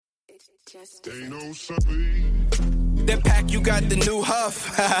They know something. That pack, you got the new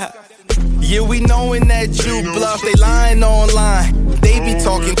huff. Yeah, we knowin' that you bluff. They lying online. They be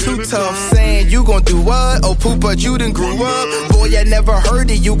talking too tough, saying you gon' do what? Oh, poop, but you done grew up. Boy, I never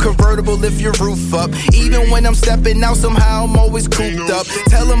heard of you convertible if your roof up. Even when I'm stepping out, somehow I'm always cooped up.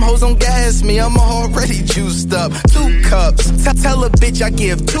 Tell them hoes don't gas me, I'm already juiced up. 2 cups, tell a bitch I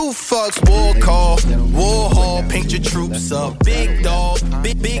give 2 fucks. War call, war hall, paint your troops up. Big dog,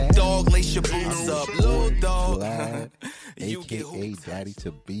 big dog, lace your boots up. Little dog, you get AKA Daddy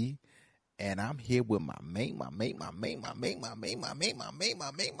to be. And I'm here with my main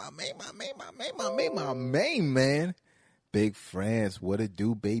man. Big France, what it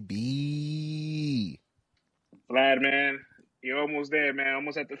do, baby? Vlad, man, you're almost there, man.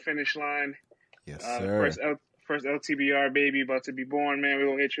 Almost at the finish line. Yes, sir. First LTBR baby about to be born, man. We're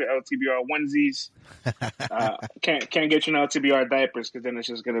gonna get you LTBR onesies. Can't get you an LTBR diapers because then it's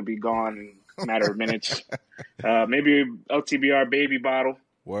just gonna be gone in a matter of minutes. Maybe LTBR baby bottle.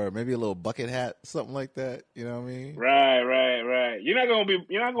 Word, maybe a little bucket hat, something like that. You know what I mean? Right. You're not gonna be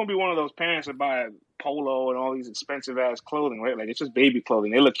one of those parents that buy polo and all these expensive ass clothing, right? Like it's just baby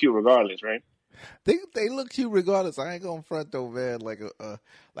clothing. They look cute regardless, right? They look cute regardless. I ain't gonna front though, man. It's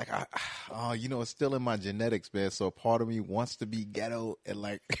still in my genetics, man. So part of me wants to be ghetto and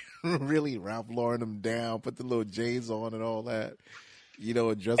like really Ralph Lauren them down, put the little J's on and all that. You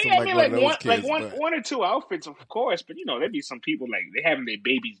know, dress them like one of those kids. Like one or two outfits, of course. But, there'd be some people, like, they having their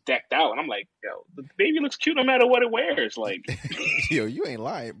babies decked out. And I'm like, yo, the baby looks cute no matter what it wears. Like, yo, you ain't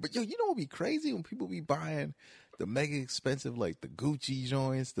lying. But, yo, you know what would be crazy? When people be buying the mega expensive, like, the Gucci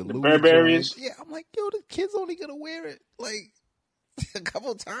joints, the Louis Burberry's. joints. Yeah, I'm like, yo, the kid's only going to wear it, like, a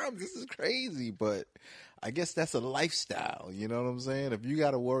couple times. This is crazy. But I guess that's a lifestyle. You know what I'm saying? If you got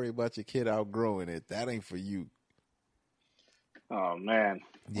to worry about your kid outgrowing it, that ain't for you. Oh, man.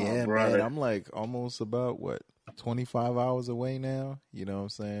 Yeah, man. I'm like almost about, 25 hours away now? You know what I'm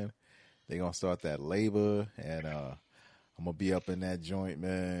saying? They're going to start that labor, and I'm going to be up in that joint,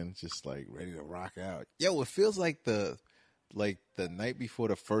 man, just like ready to rock out. Yo, it feels like the night before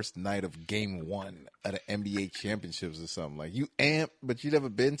the first night of game 1 of the NBA championships or something. Like you amped, but you never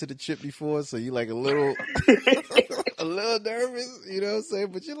been to the chip before, so you like a little a little nervous, you know what I'm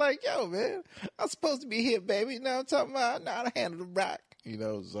saying? But you're like, yo, man, I'm supposed to be here, baby. Now I'm talking about how to handle the rock,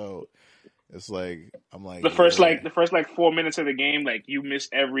 so it's like I'm like the first 4 minutes of the game, like you miss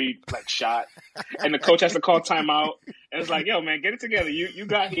every shot, and the coach has to call timeout, and it's like, yo, man, get it together. You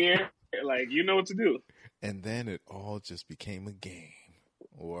got here, like you know what to do. And then it all just became a game.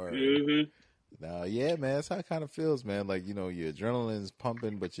 Word. Mm-hmm. Now, yeah, man, that's how it kind of feels, man. Like, your adrenaline's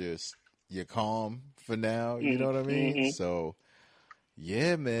pumping, but you're calm for now. You know what I mean? Mm-hmm. So,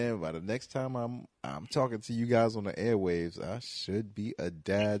 yeah, man. By the next time I'm talking to you guys on the airwaves, I should be a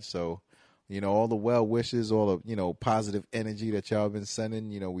dad. So, all the well wishes, all the positive energy that y'all been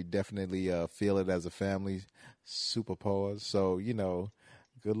sending. We definitely feel it as a family. Super pause. So,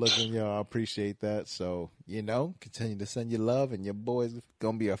 good looking, y'all. I appreciate that. So, continue to send your love, and your boy's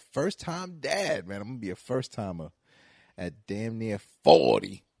going to be a first-time dad, man. I'm going to be a first-timer at damn near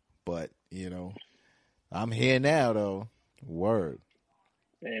 40. But, I'm here now, though. Word.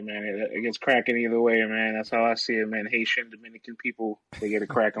 Hey, man, it gets cracking either way, man. That's how I see it, man. Haitian, Dominican people, they get it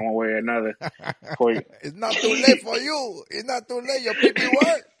cracking one way or another. It's not too late for you. It's not too late. Your pee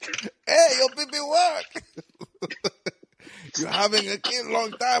work. Hey, your pee work. You're having a kid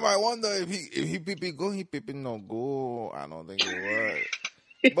long time. I wonder if he pee go, he pee no go. I don't think it work.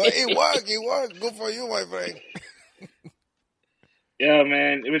 But it worked. Good for you, my friend. Yeah,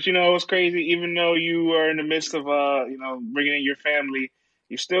 man. But it was crazy. Even though you are in the midst of bringing in your family,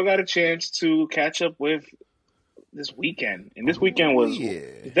 you still got a chance to catch up with this weekend. And this weekend was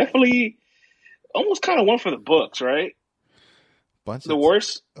definitely almost kind of one for the books, right? Probably the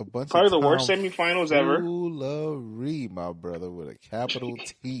worst semifinals ever. Foolery, my brother, with a capital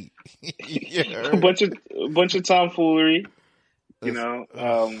T. A bunch of tomfoolery.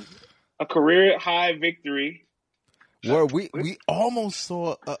 A career high victory. Where we almost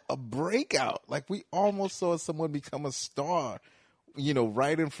saw a breakout. Like we almost saw someone become a star.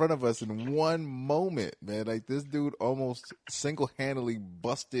 Right in front of us in one moment, man. Like this dude almost single-handedly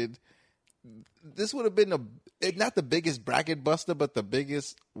busted. This would have been not the biggest bracket buster, but the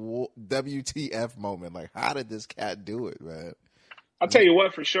biggest WTF moment. Like, how did this cat do it, man? I'll tell you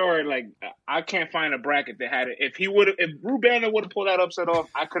what, for sure. Like, I can't find a bracket that had it. If Ruben would have pulled that upset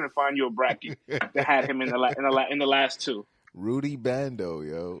off, I couldn't find you a bracket that had him in the last two. Rudy Bando,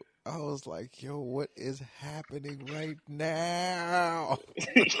 yo. I was like, yo, what is happening right now?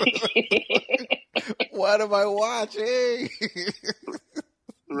 What am I watching?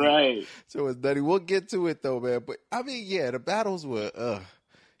 Right. So it's nutty. We'll get to it though, man. But I mean, yeah, the battles were,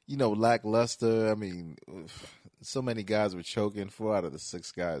 lackluster. I mean, so many guys were choking. 4 out of the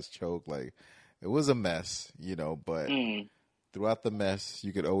 6 guys choked. Like, it was a mess, but throughout the mess,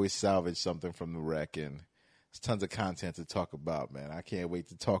 you could always salvage something from the wreck, and there's tons of content to talk about, man. I can't wait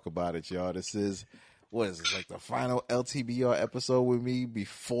to talk about it, y'all. This is, like the final LTBR episode with me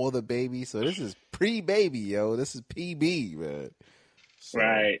before the baby. So this is pre-baby, yo. This is PB, man. So,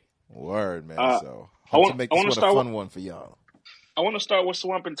 right. Word, man. So hope to make this one a fun one for y'all. I want to start with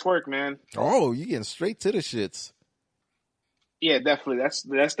Swamp and Twork, man. Oh, you getting straight to the shits. Yeah, definitely.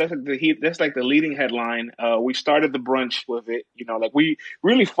 That's like the leading headline. We started the brunch with it. Like we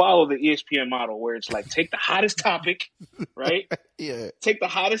really follow the ESPN model where it's like take the hottest topic, right? Yeah. Take the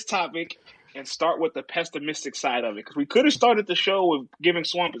hottest topic and start with the pessimistic side of it. Because we could have started the show with giving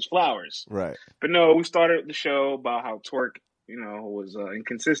Swamp his flowers. Right. But no, we started the show about how Twork, was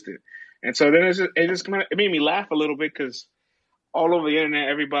inconsistent. And so then it made me laugh a little bit because all over the internet,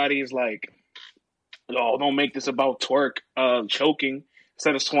 everybody is like, oh, don't make this about Twork choking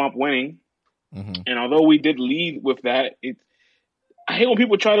instead of Swamp winning. Mm-hmm. And although we did lead with that, I hate when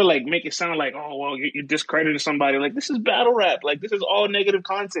people try to like make it sound like, oh, well, you're discrediting somebody. Like, this is battle rap. Like, this is all negative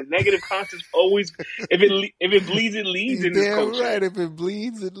content. Negative content always, if it bleeds, it leads in this culture. Right. If it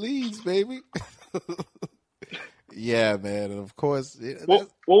bleeds, it leads, baby. Yeah, man. And of course. What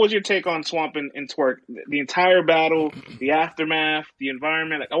was your take on Swamp and Twork? The entire battle, the aftermath, the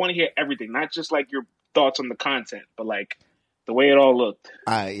environment. Like, I want to hear everything, not just like your thoughts on the content, but like the way it all looked.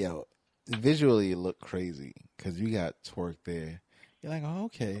 Visually it looked crazy because you got Twork there. You're like, oh,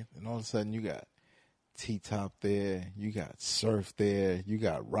 okay. And all of a sudden you got T-Top there. You got Surf there. You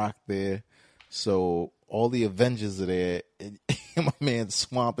got Rock there. So all the Avengers are there. And my man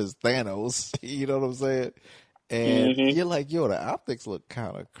Swamp is Thanos. You know what I'm saying? And you're like, yo, the optics look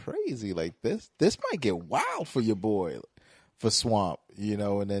kind of crazy. Like this might get wild for your boy, for Swamp,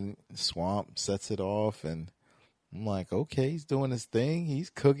 and then Swamp sets it off. And I'm like, okay, he's doing his thing. He's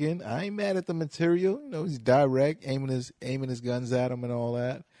cooking. I ain't mad at the material. He's direct, aiming his guns at him and all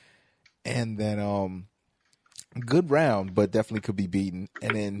that. And then, good round, but definitely could be beaten.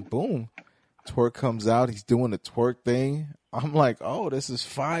 And then boom, Twork comes out. He's doing the Twork thing. I'm like, oh, this is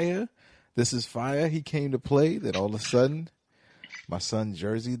fire. This is fire. He came to play. Then all of a sudden, my son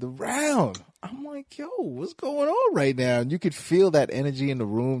Jersey the round. I'm like, yo, what's going on right now? And you could feel that energy in the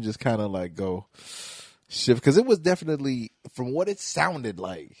room just kind of like go shift. Because it was definitely, from what it sounded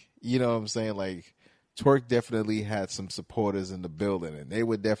like, you know what I'm saying? Like, Twork definitely had some supporters in the building. And they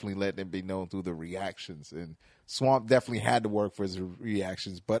would definitely let them be known through the reactions. And Swamp definitely had to work for his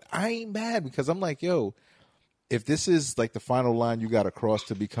reactions. But I ain't mad because I'm like, yo, if this is like the final line you got to cross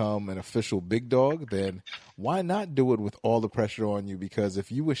to become an official big dog, then why not do it with all the pressure on you? Because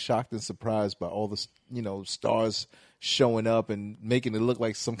if you were shocked and surprised by all the, stars showing up and making it look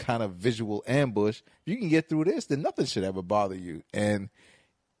like some kind of visual ambush, if you can get through this, then nothing should ever bother you. And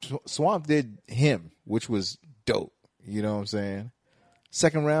Swamp did him, which was dope. You know what I'm saying?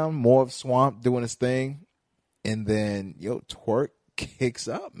 Second round, more of Swamp doing his thing. And then, Twork kicks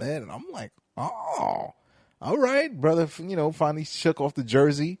up, man. And I'm like, oh. All right, brother, finally shook off the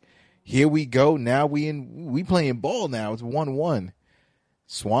jersey. Here we go. Now we playing ball now. It's 1-1.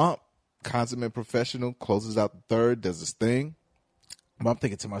 Swamp, consummate professional, closes out the third, does his thing. But I'm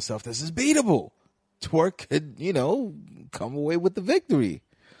thinking to myself, this is beatable. Twork could, come away with the victory.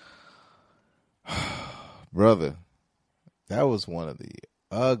 Brother, that was one of the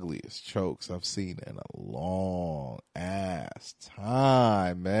ugliest chokes I've seen in a long ass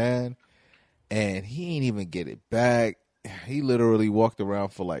time, man. And he ain't even get it back. He literally walked around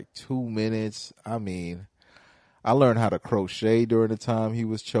for like 2 minutes. I mean, I learned how to crochet during the time he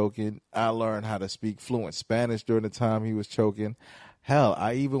was choking. I learned how to speak fluent Spanish during the time he was choking. Hell,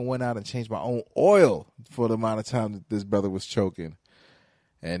 I even went out and changed my own oil for the amount of time that this brother was choking.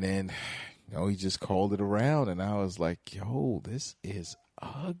 And then, he just called it around. And I was like, yo, this is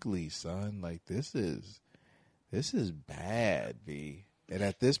ugly, son. Like, this is bad, B. And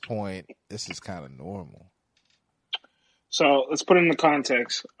at this point, this is kind of normal. So let's put it in the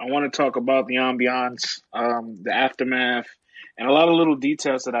context. I want to talk about the ambiance, the aftermath, and a lot of little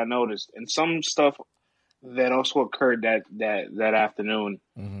details that I noticed, and some stuff that also occurred that afternoon.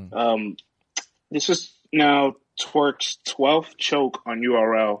 Mm-hmm. This is now Twork's 12th choke on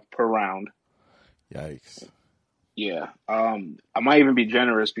URL per round. Yikes. Yeah. I might even be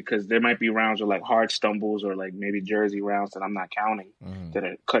generous because there might be rounds with like hard stumbles or like maybe jersey rounds that I'm not counting that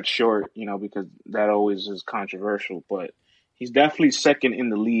are cut short, because that always is controversial. But he's definitely second in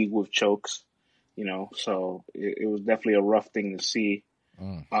the league with chokes, so it was definitely a rough thing to see.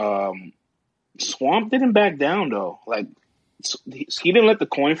 Swamp didn't back down though. Like he didn't let the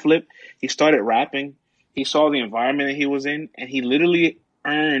coin flip. He started rapping. He saw the environment that he was in, and he literally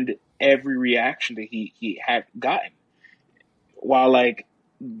earned every reaction that he had gotten. While like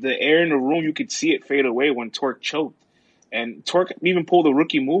the air in the room, you could see it fade away when Twork choked. And Twork even pulled a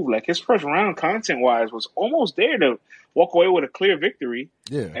rookie move. Like his first round, content-wise, was almost there to walk away with a clear victory.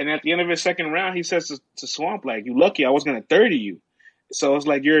 Yeah. And at the end of his second round, he says to Swamp, like, "You lucky I was going to 30 you." So it's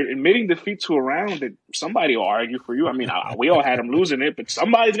like you're admitting defeat to a round that somebody will argue for you. I mean, we all had him losing it, but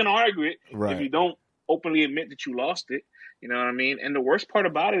somebody's going to argue it if you don't openly admit that you lost it. You know what I mean? And the worst part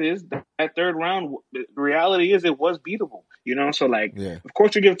about it is that third round, the reality is it was beatable. You know, so like, of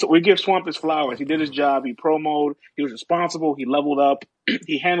course we give Swamp his flowers. He did his job. He promoed. He was responsible. He leveled up.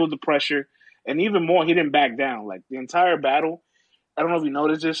 He handled the pressure, and even more, he didn't back down. Like the entire battle, I don't know if you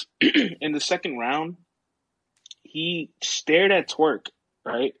noticed this. In the second round, he stared at Twork,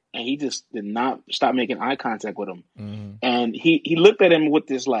 right, and he just did not stop making eye contact with him. Mm-hmm. And he looked at him with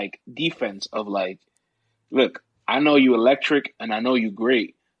this like defense of like, look, I know you electric and I know you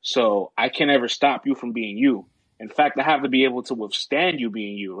great, so I can never stop you from being you. In fact, I have to be able to withstand you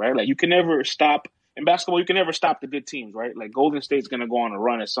being you, right? Like you can never stop in basketball. You can never stop the good teams, right? Like Golden State's going to go on a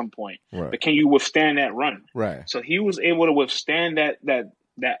run at some point, but can you withstand that run? Right. So he was able to withstand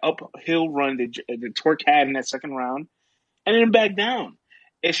that uphill run that Twork had in that second round, and then back down.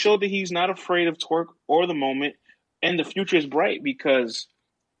 It showed that he's not afraid of Twork or the moment, and the future is bright because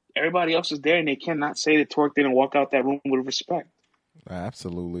everybody else is there, and they cannot say that Twork didn't walk out that room with respect.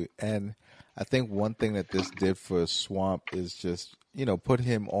 Absolutely. And I think one thing that this did for Swamp is just, put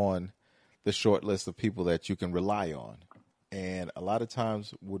him on the short list of people that you can rely on. And a lot of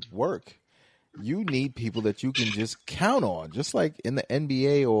times with work, you need people that you can just count on. Just like in the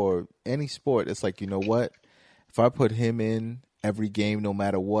NBA or any sport, it's like, you know what? If I put him in every game, no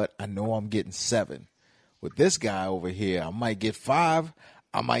matter what, I know I'm getting 7. With this guy over here, I might get 5.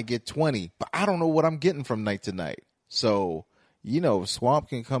 I might get 20, but I don't know what I'm getting from night to night. So, Swamp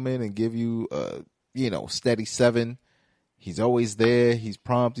can come in and give you, steady 7. He's always there. He's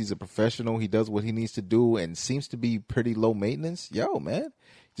prompt. He's a professional. He does what he needs to do and seems to be pretty low maintenance. Yo, man,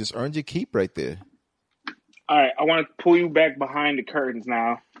 just earned your keep right there. All right, I want to pull you back behind the curtains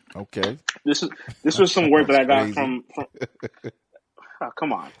now. Okay. This was some work that I got from Oh,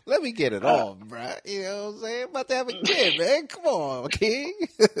 come on. Let me get it off, bro. You know what I'm saying? About to have a kid, man. Come on, King.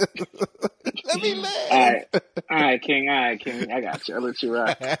 Let me laugh. All right, King. I got you. I'll let you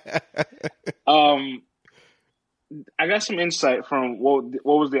rock. I got some insight from what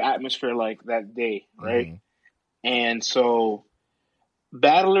was the atmosphere like that day, right? Mm-hmm. And so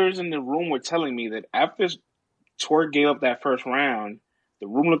battlers in the room were telling me that after Twork gave up that first round, the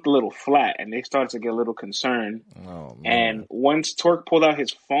room looked a little flat, and they started to get a little concerned. Oh, man. And once Twork pulled out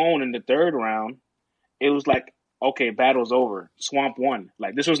his phone in the third round, it was like, okay, battle's over. Swamp won.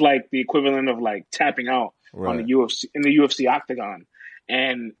 Like this was like the equivalent of like tapping out on the UFC in the UFC octagon.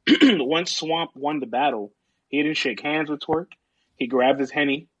 And once Swamp won the battle, he didn't shake hands with Twork. He grabbed his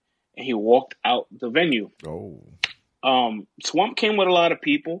Henny and he walked out the venue. Oh. Swamp came with a lot of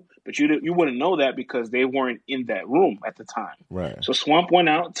people, but you wouldn't know that because they weren't in that room at the time. Right. So Swamp went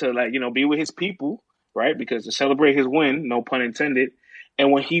out to be with his people, right? Because to celebrate his win, no pun intended.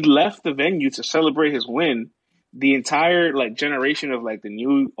 And when he left the venue to celebrate his win, the entire generation of the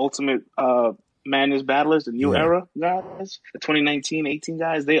new Ultimate Madness battlers, the new era guys, the 2019, 18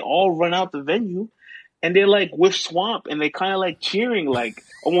 guys, they all run out the venue. And they're with Swamp, and they kind of cheering,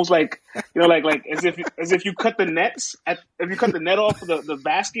 almost as if you cut the nets, if you cut the net off of the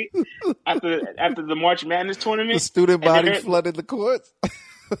basket after the March Madness tournament, the student body flooded the courts,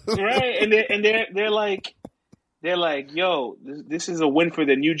 right? And they're like, yo, this is a win for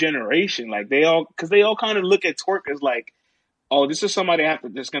the new generation. They all kind of look at Twork as oh, this is somebody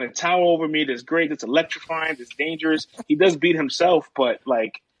that's gonna tower over me. That's great. That's electrifying. That's dangerous. He does beat himself, but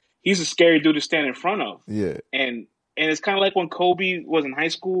he's a scary dude to stand in front of. Yeah. And it's kind of like when Kobe was in high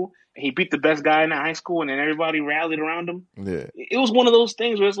school and he beat the best guy in that high school and then everybody rallied around him. Yeah. It was one of those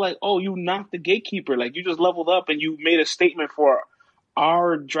things where it's oh, you knocked the gatekeeper. You just leveled up and you made a statement for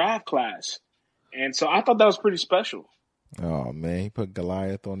our draft class. And so I thought that was pretty special. Oh, man. He put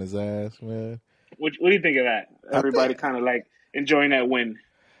Goliath on his ass, man. What do you think of that? Everybody kind of enjoying that win.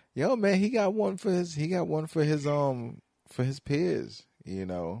 Yo, man, he got one for his peers.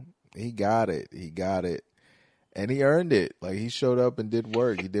 He got it. And he earned it. He showed up and did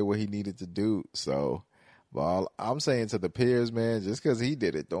work. He did what he needed to do. So, well, I'm saying to the peers, man, just because he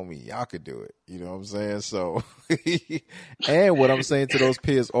did it don't mean y'all could do it. You know what I'm saying? So, and what I'm saying to those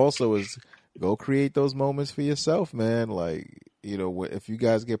peers also is go create those moments for yourself, man. if you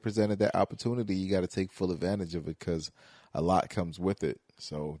guys get presented that opportunity, you got to take full advantage of it because a lot comes with it.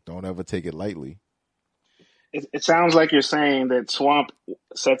 So don't ever take it lightly. It sounds like you're saying that Swamp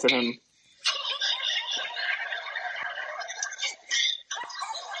said to him,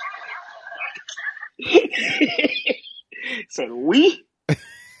 said, "We."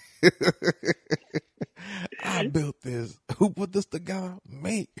 I built this. Who put this together?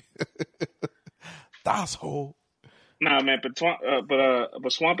 Me. That's whole. Nah, man,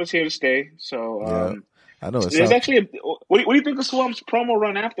 but Swamp is here to stay. So I know. There's actually what do you think of Swamp's promo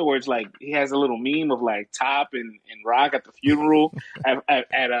run afterwards? Like he has a little meme of like Top and Rock at the funeral at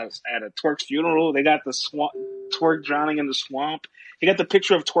a Twerk's funeral. They got the Twerk drowning in the swamp. He got the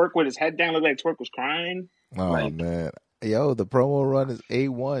picture of Twerk with his head down, looked like Twerk was crying. Oh man, the promo run is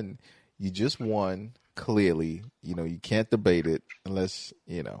A1. You just won clearly. You can't debate it unless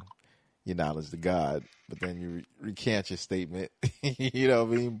you acknowledge the God. But then you recant your statement. You know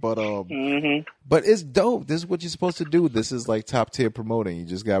what I mean? But but it's dope. This is what you're supposed to do. This is like top tier promoting. You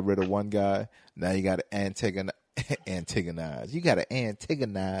just got rid of one guy. Now you got to antagonize. You got to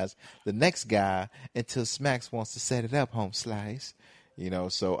antagonize the next guy until Smacks wants to set it up, home slice.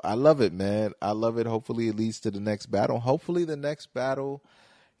 So I love it, man. I love it. Hopefully it leads to the next battle. Hopefully the next battle,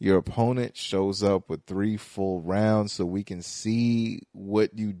 your opponent shows up with 3 full rounds so we can see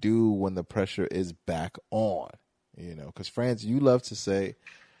what you do when the pressure is back on. Because France, you love to say,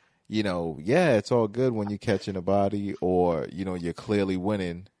 it's all good when you're catching a body or, you're clearly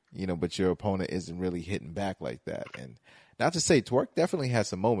winning, but your opponent isn't really hitting back like that. And not to say Twerk definitely had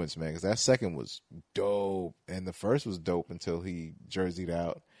some moments, man, because that second was dope. And the first was dope until he jerseyed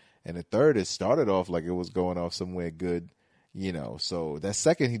out. And the third, it started off like it was going off somewhere good. So that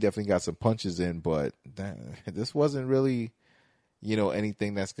second, he definitely got some punches in, but this wasn't really,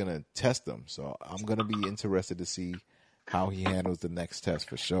 anything that's going to test him. So I'm going to be interested to see how he handles the next test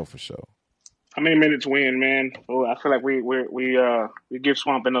for sure. How many minutes we in, man? Oh, I feel like we give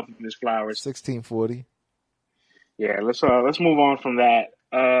Swamp enough of his flowers. 16:40. Yeah, let's move on from that.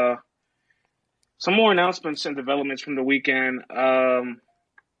 Some more announcements and developments from the weekend.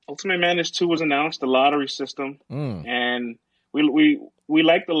 Ultimate Madness 2 was announced, the lottery system, and we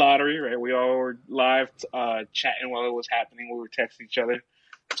like the lottery, right? We all were live chatting while it was happening. We were texting each other,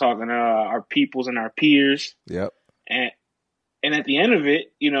 talking to our peoples and our peers. Yep. And at the end of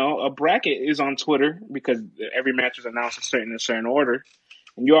it, a bracket is on Twitter because every match is announced in a certain order.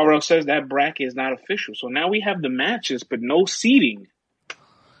 And URL says that bracket is not official. So now we have the matches, but no seeding.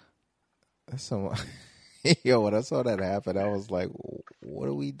 That's some... Yo, when I saw that happen, I was like, what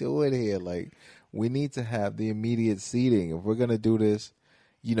are we doing here? Like, we need to have the immediate seeding. If we're going to do this,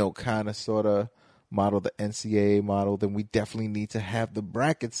 kind of sort of model the NCAA model, then we definitely need to have the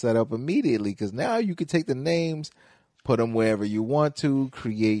bracket set up immediately because now you can take the names, put them wherever you want to,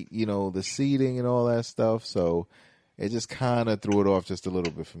 create, the seeding and all that stuff. So it just kind of threw it off just a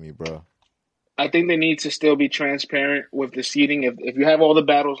little bit for me, bro. I think they need to still be transparent with the seeding. If you have all the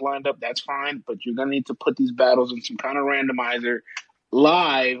battles lined up, that's fine, but you're going to need to put these battles in some kind of randomizer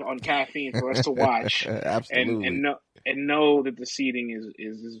live on Caffeine for us to watch. Absolutely. And know that the seeding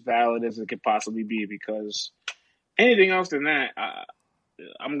is as valid as it could possibly be, because anything else than that,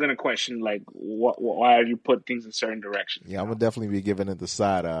 I'm going to question, like, why have you put things in certain directions? Yeah, I'm going to definitely be giving it the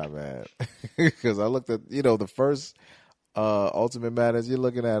side eye, man. Because I looked at, the first Ultimate Madness, you're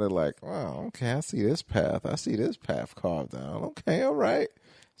looking at it like, wow, okay, I see this path. I see this path carved down. Okay, all right.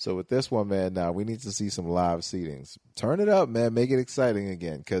 So with this one, man, now we need to see some live seedings. Turn it up, man. Make it exciting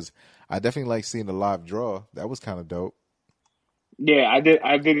again, because I definitely like seeing the live draw. That was kind of dope. Yeah, I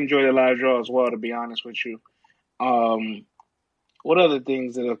did enjoy the live draw as well, to be honest with you. What other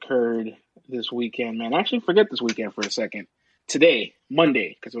things that occurred this weekend, man? Actually, forget this weekend for a second. Today,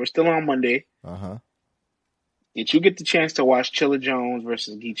 Monday, because we're still on Monday. Uh-huh. Did you get the chance to watch Chilla Jones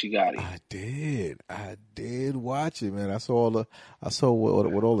versus Geechee Gotti? I did watch it, man. I saw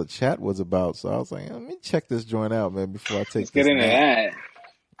what all the chat was about, so I was like, let me check this joint out, man, before I take Let's get into that.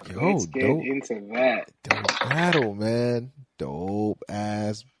 Let's get into that. Dope battle, man. Dope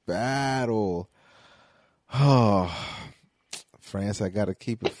ass battle. Oh, France, I gotta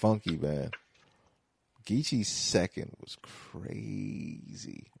keep it funky, man. Geechee's second was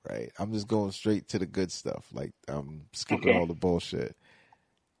crazy, right? I'm just going straight to the good stuff. Like, I'm skipping all the bullshit.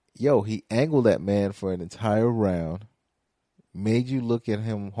 Yo, he angled that man for an entire round, made you look at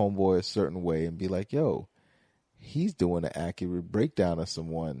him, homeboy, a certain way and be like, yo, he's doing an accurate breakdown of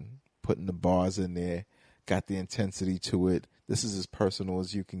someone, putting the bars in there, got the intensity to it. This is as personal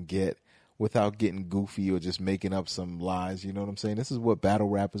as you can get without getting goofy or just making up some lies. You know what I'm saying? This is what battle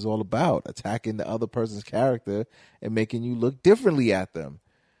rap is all about: attacking the other person's character and making you look differently at them.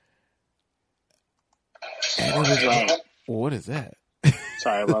 And it was Right. what is that?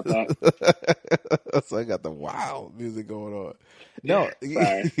 Sorry about that. So I got the wild music going on. No,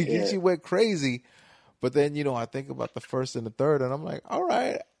 Sorry. Geechee went crazy. But then, you know, I think about the first and the third, and I'm like, all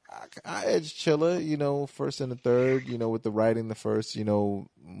right, I edge Chilla, you know, first and the third, you know, with the writing the first, you know,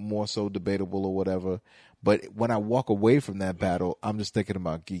 more so debatable or whatever. But when I walk away from that battle, I'm just thinking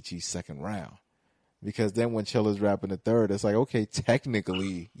about Geechee's second round. Because then when Chilla's rapping the third, it's like, okay,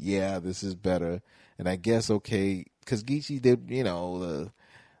 technically, yeah, this is better. And I guess, okay, because Geechee did, you know, the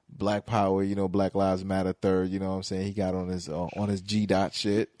Black Power, you know, Black Lives Matter third, you know what I'm saying? He got on his G dot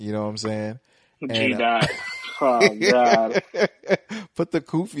shit, you know what I'm saying? G dot. Oh God. Put the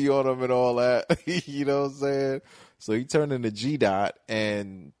kufi on him and all that. You know what I'm saying? So he turned into G dot,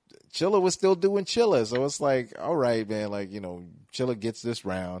 and Chilla was still doing Chilla. So it's like, all right, man, like, you know, Chilla gets this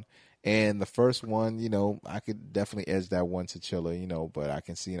round. And the first one, you know, I could definitely edge that one to Chilla, you know, but I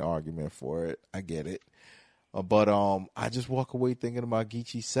can see an argument for it. I get it. But I just walk away thinking about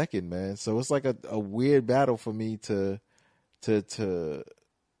Geechee's second, man. So it's like a weird battle for me to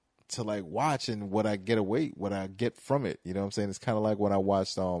like watch, and what I get from it. You know what I'm saying? It's kind of like when I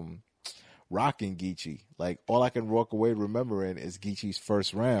watched Rock and Geechee. Like, all I can walk away remembering is Geechee's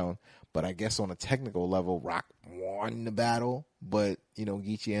first round. But I guess on a technical level, Rock won the battle, but, you know,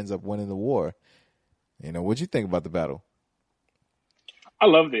 Geechee ends up winning the war. You know, what'd you think about the battle? I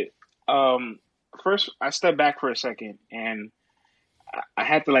loved it. First, I stepped back for a second, and I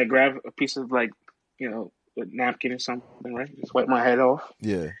had to, like, grab a piece of, like, you know, a napkin or something, right? Just wipe my head off.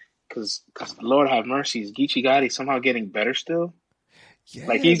 Yeah. Because Lord have mercy, is Geechee Gotti somehow getting better still? Yeah,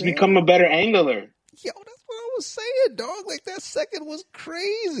 like, he's man. become a better angler. Yo, that's what I was saying, dog. Like, that second was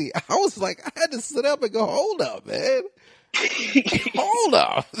crazy. I was like, I had to sit up and go, hold up, man. Hold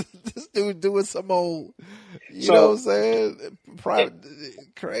up. This dude doing some old, you know what I'm saying?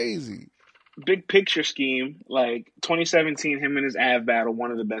 Crazy. Big picture scheme, like 2017, him and his Av battle,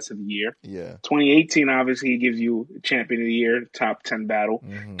 one of the best of the year. Yeah. 2018, obviously, he gives you champion of the year, top 10 battle.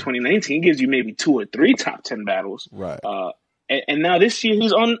 Mm-hmm. 2019 gives you maybe 2 or 3 top 10 battles. Right. And now this year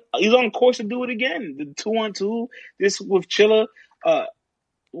he's on course to do it again. The 2-on-2, this with Chilla.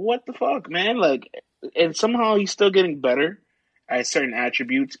 What the fuck, man? Like, and somehow he's still getting better at certain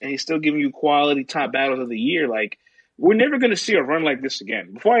attributes, and he's still giving you quality top battles of the year. Like, we're never going to see a run like this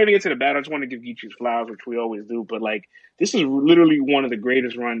again. Before I even get to the battle, I just want to give Geechee's flowers, which we always do. But, like, this is literally one of the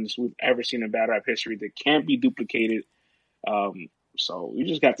greatest runs we've ever seen in battle rap history that can't be duplicated. So we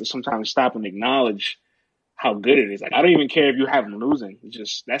just got to sometimes stop and acknowledge how good it is. Like, I don't even care if you have him losing. It's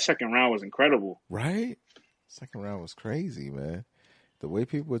just that second round was incredible. Right? Second round was crazy, man. The way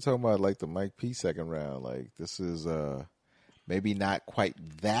people were talking about, like, the Mike P second round, like, this is maybe not quite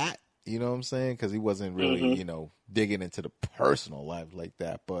that, you know what I'm saying? Because he wasn't really, you know, digging into the personal life like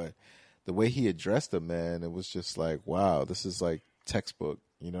that. But the way he addressed him, man, it was just like, wow, this is like textbook.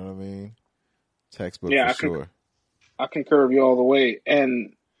 You know what I mean? Textbook, yeah, for sure. I concur with you all the way.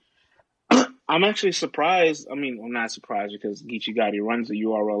 And I'm actually surprised. I mean, I'm not surprised because Geechee Gotti runs the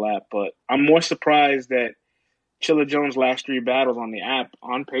URL app, but I'm more surprised that Chilla Jones' last 3 battles on the app,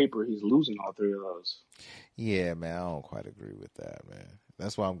 on paper, he's losing all 3 of those. Yeah, man, I don't quite agree with that, man.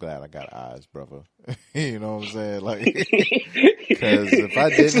 That's why I'm glad I got eyes, brother. You know what I'm saying? Like, because if I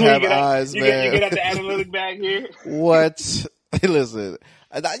didn't have eyes, man. You get out the analytic bag here? What? Listen,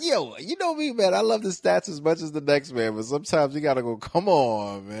 yo, you know me, man. I love the stats as much as the next man, but sometimes you gotta go, come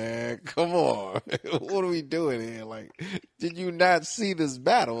on, man. Come on. What are we doing here? Like, did you not see this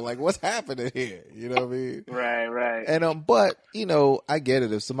battle? Like, what's happening here? You know what I mean? Right. And, but, you know, I get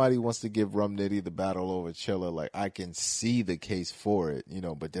it. If somebody wants to give Rum Nitty the battle over Chilla, like, I can see the case for it, you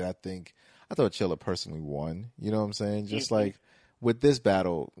know, but I thought Chilla personally won. You know what I'm saying? Just like with this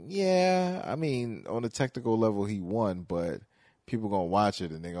battle, yeah, I mean, on a technical level, he won, but people gonna watch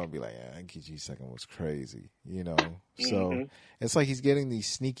it and they're gonna be like, yeah, Geechee's second was crazy, you know. So it's like he's getting these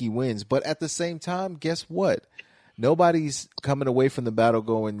sneaky wins, but at the same time, guess what? Nobody's coming away from the battle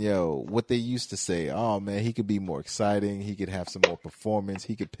going, yo, what they used to say, oh man, he could be more exciting, he could have some more performance,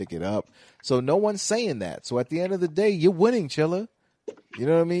 he could pick it up. So no one's saying that. So at the end of the day, you're winning, Chilla. You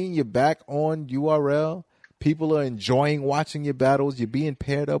know what I mean? You're back on URL. People are enjoying watching your battles. You're being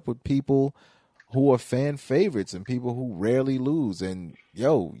paired up with people who are fan favorites and people who rarely lose. And,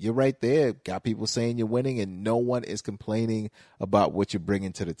 yo, you're right there. Got people saying you're winning, and no one is complaining about what you're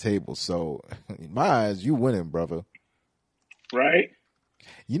bringing to the table. So, in my eyes, you winning, brother. Right.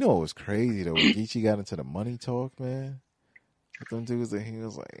 You know what was crazy, though? When Geechee got into the money talk, man. with them dudes, and he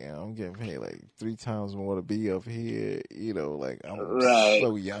was like, "Yeah, I'm getting paid like 3 times more to be up here." You know, like I'm Right.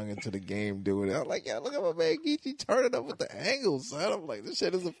 so young into the game doing it. I'm like, "Yeah, look at my man Geechee turning up with the angles, son." I'm like, "This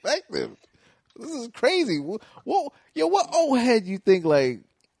shit is effective. This is crazy." What old head you think like?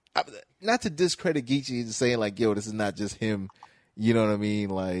 Not to discredit Geechee, just saying like, "Yo, this is not just him." You know what I mean?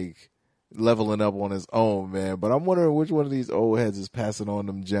 Like leveling up on his own, man. But I'm wondering which one of these old heads is passing on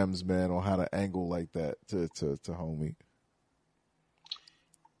them gems, man, on how to angle like that to homie.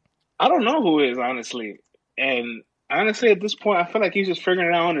 I don't know who is, honestly. And honestly, at this point, I feel like he's just figuring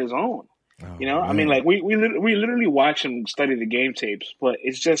it out on his own. Oh, You know, man. I mean, like we literally watch him study the game tapes, but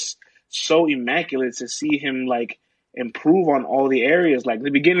it's just so immaculate to see him like improve on all the areas. Like in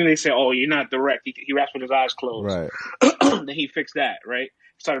the beginning, they say, "Oh, you're not direct." He raps with his eyes closed. Right. Then he fixed that. Right,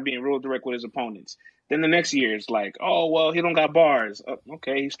 started being real direct with his opponents. Then the next year, it's like, "Oh, well, he don't got bars."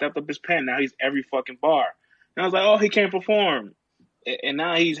 Okay, he stepped up his pen. Now he's every fucking bar. And I was like, "Oh, he can't perform." And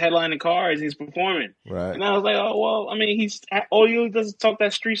now he's headlining cars and he's performing. Right. And I was like, oh well, I mean, he's all he does is talk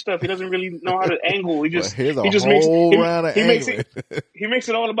that street stuff. He doesn't really know how to angle. He just here's a he just whole makes round of he makes angling. he makes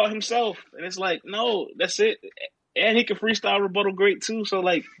it all about himself. And it's like, no, that's it. And he can freestyle rebuttal great too. So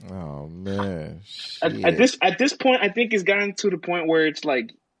like, Oh man, at this point, I think it's gotten to the point where it's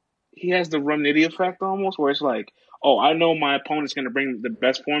like he has the Rum Nitty effect almost, where it's like, oh, I know my opponent's going to bring the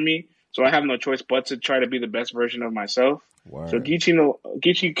best for me, so I have no choice but to try to be the best version of myself. Word. So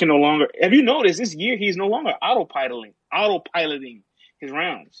Geechee can no longer. Have you noticed this year he's no longer autopiloting his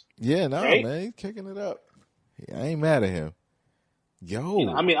rounds? Yeah, no, right? man, he's kicking it up. I ain't mad at him. Yo, You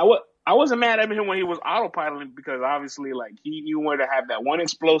know, I mean, I wasn't mad at him when he was autopiloting because obviously, like he knew where to have that one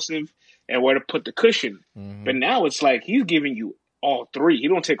explosive and where to put the cushion. Mm-hmm. But now it's like he's giving you all three. He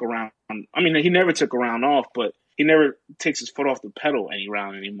don't take a round. I mean, he never took a round off, but he never takes his foot off the pedal any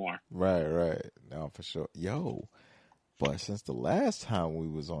round anymore. Right. No, for sure. Yo, but since the last time we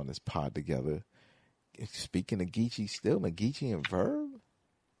was on this pod together, speaking of Geechee still, Geechee and Verb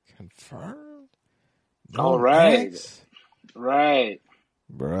confirmed. No all right. X? Right.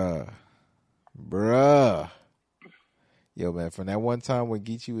 Bruh. Yo, man, from that one time when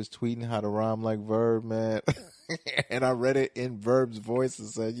Geechee was tweeting how to rhyme like Verb, man, and I read it in Verb's voice and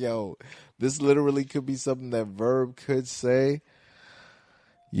said, yo, this literally could be something that Verb could say.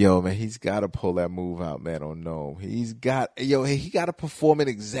 Yo, man, he's got to pull that move out, man, on Gnome. He got to perform it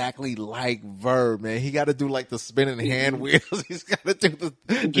exactly like Verb, man. He got to do like the spinning hand wheels. He's got to do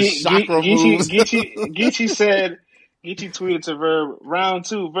the chakra moves. Geechee tweeted to Verb, round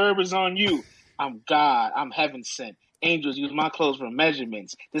 2, Verb is on you. I'm God. I'm heaven sent. Angels use my clothes for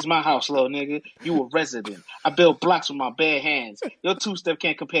measurements. This is my house, little nigga. You a resident. I build blocks with my bare hands. Your two-step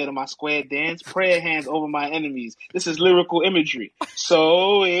can't compare to my square dance. Prayer hands over my enemies. This is lyrical imagery.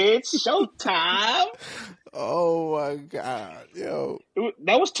 So it's showtime. Oh, my God. Yo.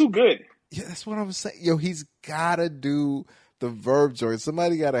 That was too good. Yeah, that's what I'm saying. Yo, he's got to do the Verb joint.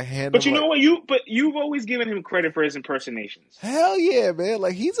 Somebody got to handle. But you know what? You've always given him credit for his impersonations. Hell yeah, man!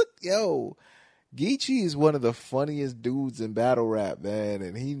 Like Geechee is one of the funniest dudes in battle rap, man,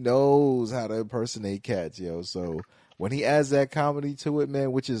 and he knows how to impersonate cats, yo. So when he adds that comedy to it,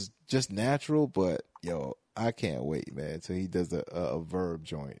 man, which is just natural, but yo, I can't wait, man, till he does a Verb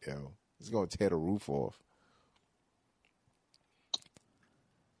joint, yo. It's gonna tear the roof off.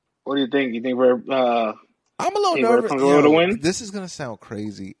 What do you think? You think Verb? I'm a little nervous. To win? This is gonna sound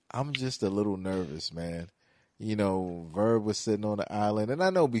crazy. I'm just a little nervous, man. You know, Verb was sitting on the island, and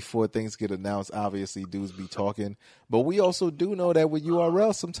I know before things get announced, obviously dudes be talking, but we also do know that with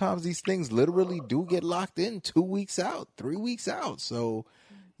URL, sometimes these things literally do get locked in 2 weeks out, 3 weeks out. So,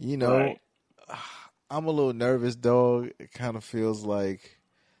 you know, right. I'm a little nervous, dog. It kind of feels like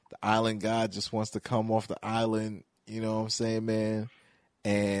the island god just wants to come off the island, you know what I'm saying, man?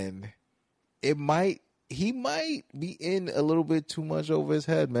 And he might be in a little bit too much over his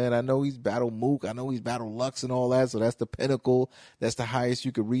head, man. I know he's battle Mook. I know he's battle Lux and all that. So that's the pinnacle. That's the highest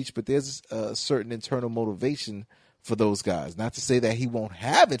you could reach. But there's a certain internal motivation for those guys. Not to say that he won't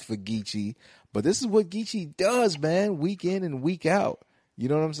have it for Geechee, but this is what Geechee does, man, week in and week out. You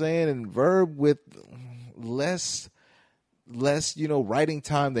know what I'm saying? And Verb with less, writing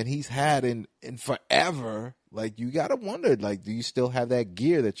time than he's had in forever. Like, you got to wonder, like, do you still have that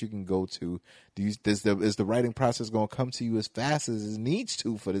gear that you can go to? Is the writing process going to come to you as fast as it needs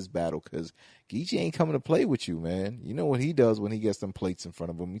to for this battle? Because Geechee ain't coming to play with you, man. You know what he does when he gets them plates in front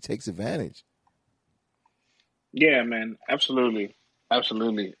of him. He takes advantage. Yeah, man. Absolutely.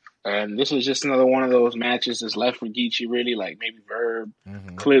 And this is just another one of those matches that's left for Geechee, really. Like, maybe Verb,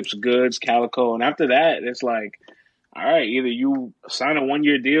 Clips, Goods, Calico. And after that, it's like, all right, either you sign a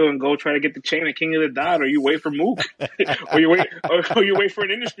 1-year deal and go try to get the chain of King of the Dot, or you wait for Mook, or you wait for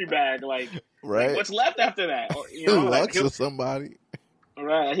an industry bag. Like what's left after that? Or, Lux or somebody.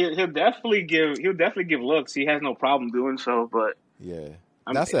 Right, he'll definitely give looks. He has no problem doing so. But yeah,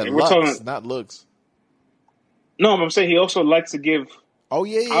 I said Lux, not looks. No, I'm saying he also likes to give. Oh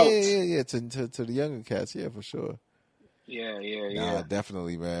yeah. To the younger cats, yeah, for sure. Yeah.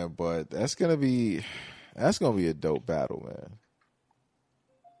 Definitely, man. But that's gonna be a dope battle, man.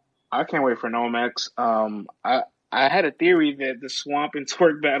 I can't wait for Nomex. I had a theory that the Swamp and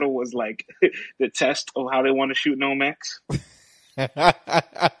Twerk battle was like the test of how they want to shoot Nomex.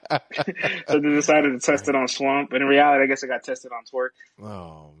 So they decided to test it on Swamp. And in reality, I guess it got tested on Twerk.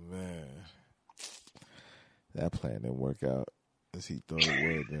 Oh man, that plan didn't work out as he thought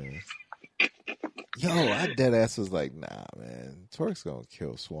it would, man. Yo, I dead ass was like, nah, man, Twerk's gonna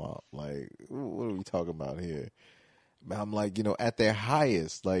kill Swamp. Like, what are we talking about here? I'm like, at their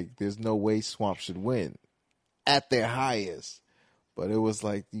highest, like, there's no way Swamp should win. At their highest. But it was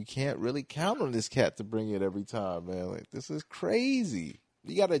like, you can't really count on this cat to bring it every time, man. Like, this is crazy.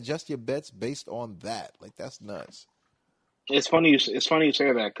 You gotta adjust your bets based on that. Like, that's nuts. It's funny you say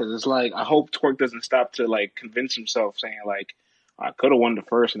that, because it's like, I hope Twerk doesn't stop to, like, convince himself, saying, like, I could have won the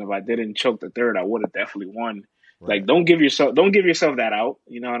first, and if I didn't choke the third, I would have definitely won. Right. Like, don't give yourself that out.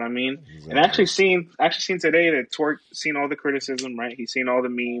 You know what I mean? Exactly. And actually seen today that Twerk seen all the criticism, right? He's seen all the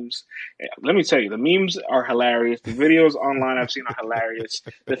memes. Let me tell you, the memes are hilarious. The videos online I've seen are hilarious.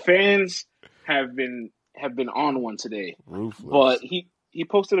 The fans have been on one today. Ruthless. But he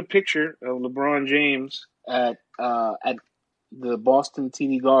posted a picture of LeBron James at the Boston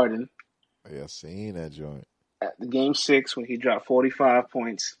TD Garden. Yeah, seen that joint. At the Game 6 when he dropped 45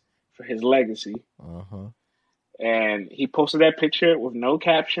 points for his legacy. Uh-huh. And he posted that picture with no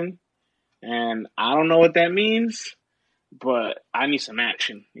caption. And I don't know what that means, but I need some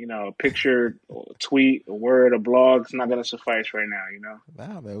action. A picture, a tweet, a word, a blog. It's not going to suffice right now,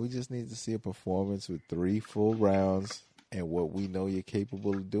 Nah, man, we just need to see a performance with 3 full rounds and what we know you're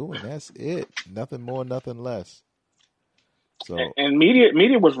capable of doing. That's it. Nothing more, nothing less. So And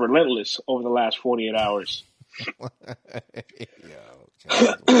media was relentless over the last 48 hours.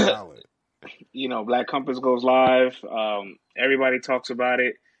 Black Compass goes live. Everybody talks about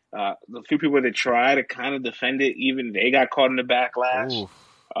it. The few people that try to kind of defend it, even they got caught in the backlash.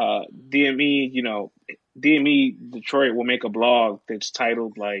 DME Detroit will make a blog that's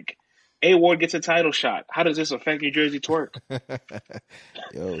titled like, A Ward gets a title shot. How does this affect New Jersey Twerk?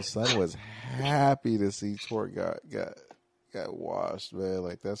 Yo, son was happy to see Twerk got washed, man.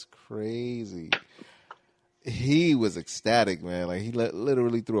 Like, that's crazy. He was ecstatic, man. Like, he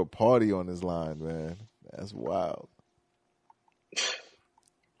literally threw a party on his line, man. That's wild.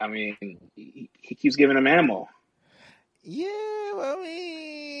 I mean, he keeps giving him ammo. Yeah, I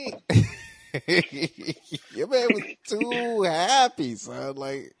mean, your man was too happy, son.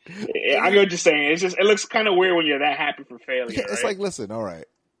 Like, I get what you're saying. It looks kind of weird when you're that happy for failure. Yeah, it's right? like, listen, all right.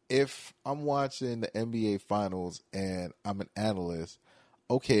 If I'm watching the NBA Finals and I'm an analyst,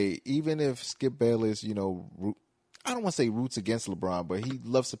 okay, even if Skip Bayless, I don't want to say roots against LeBron, but he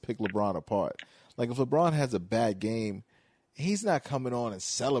loves to pick LeBron apart. Like, if LeBron has a bad game, he's not coming on and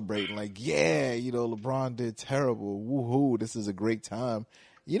celebrating like, yeah, LeBron did terrible. Woohoo, this is a great time.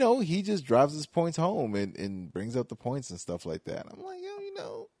 He just drives his points home and brings up the points and stuff like that. I'm like,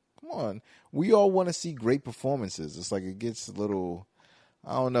 come on. We all want to see great performances. It's like it gets a little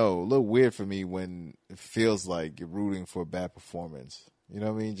weird for me when it feels like you're rooting for a bad performance. You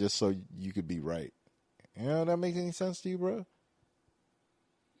know what I mean? Just so you could be right. That makes any sense to you, bro?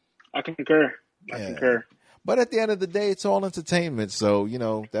 I concur. I concur. But at the end of the day, it's all entertainment. So,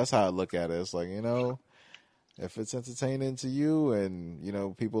 that's how I look at it. It's like, if it's entertaining to you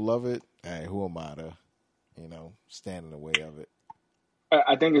and, people love it, hey, who am I to, stand in the way of it?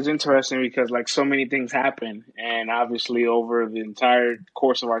 I think it's interesting because, like, so many things happen. And obviously over the entire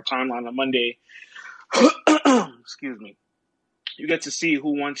course of our timeline on Monday, excuse me, you get to see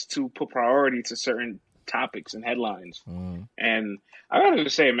who wants to put priority to certain topics and headlines. Mm-hmm. And I gotta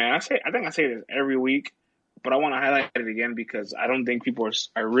just say, man, I think I say this every week, but I want to highlight it again because I don't think people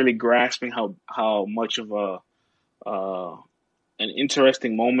are really grasping how much of an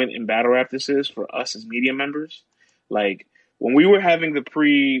interesting moment in battle rap this is for us as media members. Like, when we were having the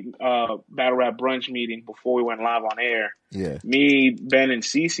battle rap brunch meeting before we went live on air, me, Ben, and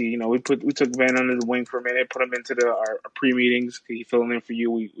Cece, we took Ben under the wing for a minute, put him into our pre-meetings. He filled in for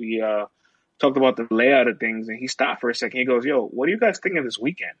you. We talked about the layout of things, and he stopped for a second. He goes, "Yo, what do you guys think of this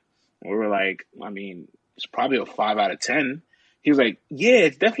weekend?" And we were like, I mean, it's probably a 5 out of 10. He was like, "Yeah,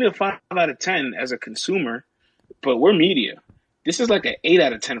 it's definitely a 5 out of 10 as a consumer. but we're media. This is like an 8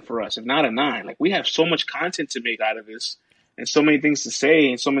 out of 10 for us, if not a 9. Like, we have so much content to make out of this, and so many things to say,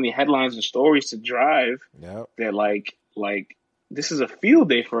 and so many headlines and stories to drive. Yep. That like this is a field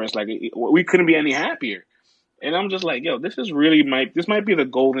day for us. Like, we couldn't be any happier. And I'm just like, yo, this might be the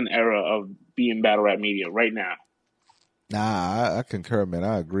golden era of being battle rap media right now. Nah, I concur, man.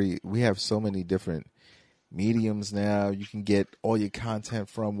 I agree. We have so many different mediums now. You can get all your content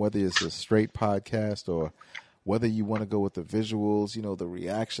from, whether it's a straight podcast or whether you want to go with the visuals, you know, the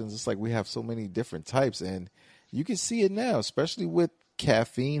reactions. It's like we have so many different types, and you can see it now, especially with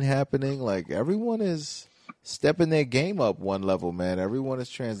caffeine happening. Like, everyone is stepping their game up one level, man. Everyone is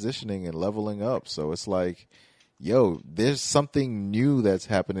transitioning and leveling up. So it's like, yo, there's something new that's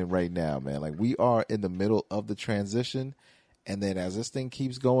happening right now, man. Like, we are in the middle of the transition. And then as this thing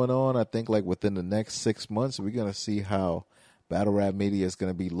keeps going on, I think like within the next 6 months, we're going to see how battle rap media is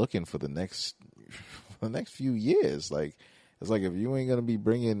going to be looking for the next few years. Like, it's like, if you ain't going to be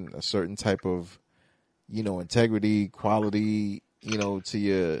bringing a certain type of, you know, integrity, quality, you know, to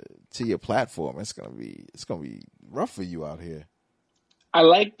your platform, it's going to be rough for you out here. I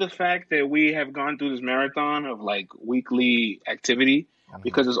like the fact that we have gone through this marathon of like weekly activity,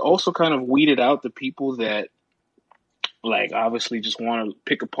 because it's also kind of weeded out the people that like obviously just want to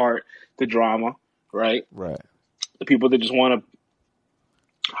pick apart the drama, right? Right. The people that just want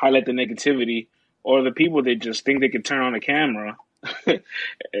to highlight the negativity, or the people that just think they can turn on a camera,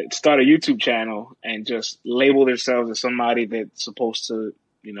 start a YouTube channel, and just label themselves as somebody that's supposed to,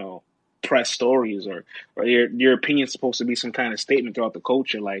 you know, press stories, or your opinion's supposed to be some kind of statement throughout the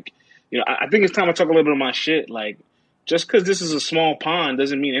culture. Like, you know, I think it's time to talk a little bit of my shit. Like, just because this is a small pond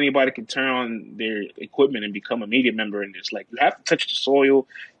doesn't mean anybody can turn on their equipment and become a media member in this. Like, you have to touch the soil.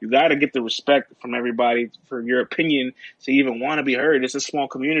 You got to get the respect from everybody for your opinion to even want to be heard. It's a small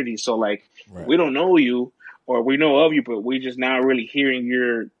community. So, like, Right. We don't know you, or we know of you, but we just now really hearing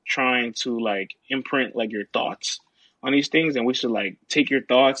you're trying to, like, imprint, like, your thoughts on these things. And we should, like, take your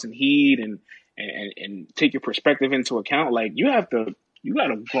thoughts and heed and take your perspective into account. Like, you got to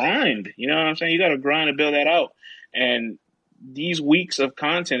grind. You know what I'm saying? You got to grind to build that out. And these weeks of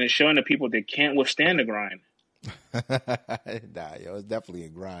content is showing the people that can't withstand the grind. Nah, yo, it's definitely a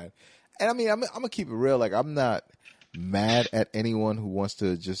grind. And I mean, I'm gonna keep it real. Like, I'm not mad at anyone who wants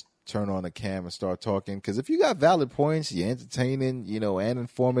to just turn on a cam and start talking. Because if you got valid points, you're entertaining, you know, and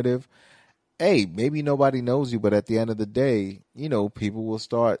informative. Hey, maybe nobody knows you, but at the end of the day, you know, people will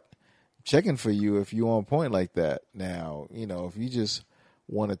start checking for you if you're on point like that. Now, you know, if you just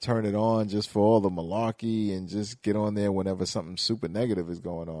want to turn it on just for all the malarkey and just get on there whenever something super negative is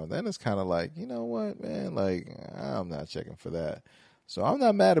going on, then it's kind of like, you know what, man, like, I'm not checking for that. So I'm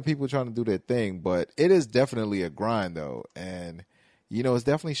not mad at people trying to do their thing, but it is definitely a grind, though. And, you know, it's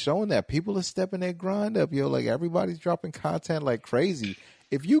definitely showing that people are stepping their grind up, yo. Like, everybody's dropping content like crazy.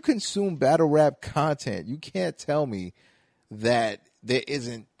 If you consume battle rap content, you can't tell me that there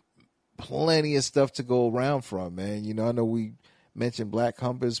isn't plenty of stuff to go around from, man. You know, I know we mentioned Black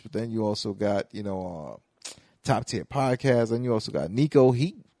Compass, but then you also got, you know, Top Tier Podcast, and you also got Nico.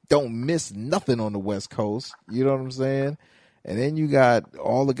 He don't miss nothing on the West Coast. You know what I'm saying? And then you got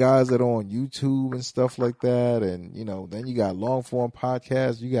all the guys that are on YouTube and stuff like that. And, you know, then you got long form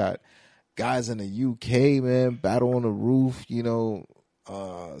podcasts. You got guys in the UK, man, Battle on the Roof, you know,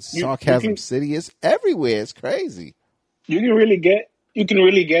 Sarcasm City. It's everywhere. It's crazy. You can really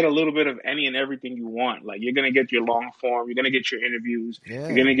get a little bit of any and everything you want. Like, you're gonna get your long form, you're gonna get your interviews,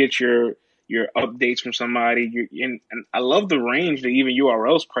 You're gonna get your updates from somebody. And I love the range that even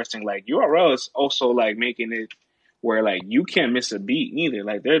URL's pressing. Like, URL is also like making it where like you can't miss a beat either.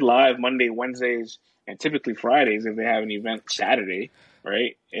 Like, they're live Monday, Wednesdays, and typically Fridays if they have an event Saturday,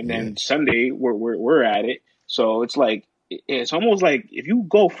 right? And then Sunday we're at it. So it's like, it's almost like if you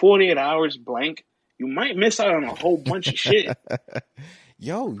go 48 hours blank, you might miss out on a whole bunch of shit.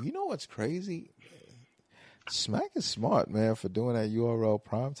 Yo, you know what's crazy? Smack is smart, man, for doing that URL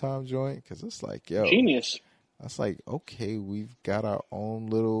primetime joint, because it's like, yo, genius. That's like, okay, we've got our own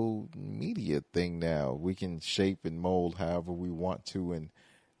little media thing now. We can shape and mold however we want to and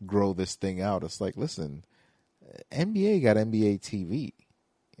grow this thing out. It's like, listen, NBA got NBA TV.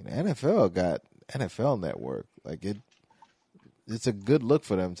 You know, NFL got NFL Network. Like, it's a good look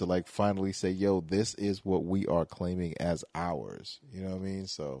for them to like finally say, yo, this is what we are claiming as ours. You know what I mean?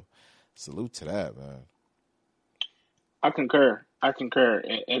 So salute to that, man. I concur.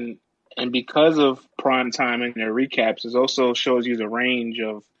 And because of prime time and their recaps, it also shows you the range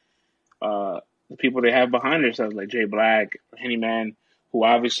of the people they have behind themselves, like Jay Black, Henny Man, who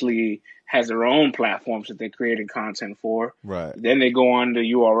obviously has their own platforms that they created content for. Right. Then they go on the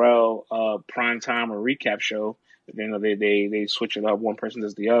URL prime time or recap show, You know, they switch it up. One person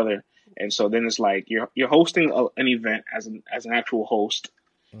does the other, and so then it's like you're hosting an event as an actual host.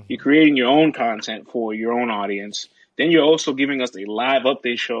 Mm-hmm. You're creating your own content for your own audience. Then you're also giving us a live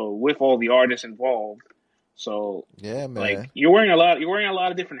update show with all the artists involved. So yeah, man, like you're wearing a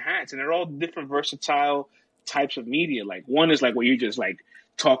lot of different hats, and they're all different versatile types of media. Like one is like where you're just like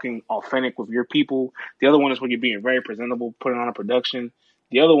talking authentic with your people. The other one is where you're being very presentable, putting on a production.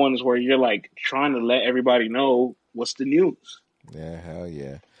 The other one is where you're like trying to let everybody know what's the news. Yeah, hell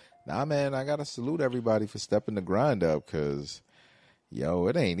yeah. Nah, man, I gotta salute everybody for stepping the grind up, because yo,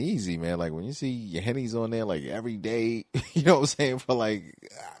 it ain't easy, man. Like when you see your Henny's on there like every day, you know what I'm saying, for like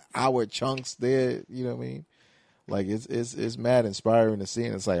hour chunks there, you know what I mean? Like it's mad inspiring to see,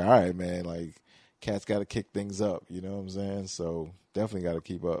 and it's like, all right, man, like cats got to kick things up, you know what I'm saying? So definitely got to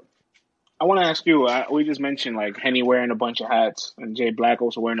keep up. I want to ask you, we just mentioned like Henny wearing a bunch of hats and Jay Black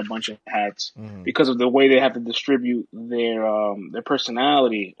also wearing a bunch of hats because of the way they have to distribute their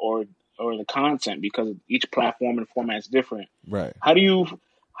personality or the content, because each platform and format is different. Right. How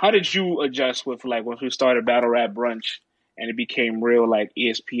did you adjust with like once we started Battle Rap Brunch and it became real like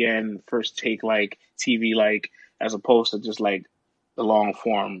ESPN First Take like TV like, as opposed to just like the long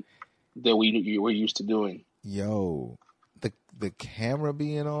form that we were used to doing? Yo, the camera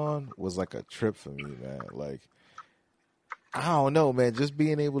being on was like a trip for me, man. Like, I don't know, man. Just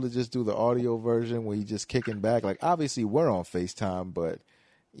being able to just do the audio version where you just kicking back. Like, obviously we're on FaceTime, but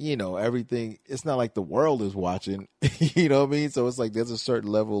you know, everything, it's not like the world is watching, you know what I mean? So it's like there's a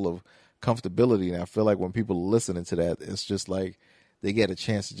certain level of comfortability. And I feel like when people are listening to that, it's just like they get a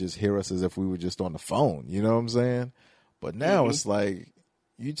chance to just hear us as if we were just on the phone, you know what I'm saying? But now it's like,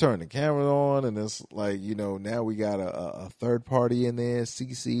 you turn the camera on, and it's like, you know, now we got a third party in there,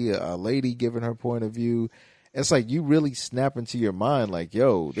 CC, a lady giving her point of view. It's like you really snap into your mind, like,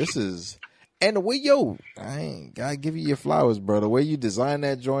 yo, this is, and the way, yo, I ain't gotta give you your flowers, bro. The way you design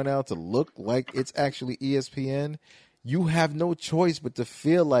that joint out to look like it's actually ESPN, you have no choice but to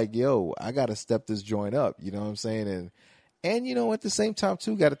feel like, yo, I gotta step this joint up. You know what I'm saying? And you know, at the same time,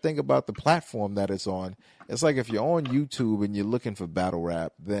 too, got to think about the platform that it's on. It's like if you're on YouTube and you're looking for battle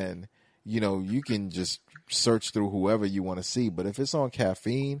rap, then, you know, you can just search through whoever you want to see. But if it's on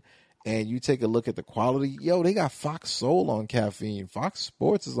Caffeine and you take a look at the quality, yo, they got Fox Soul on Caffeine. Fox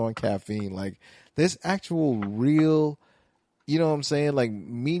Sports is on Caffeine. Like, there's actual real, you know what I'm saying, like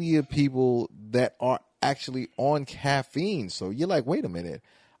media people that are actually on Caffeine. So you're like, wait a minute.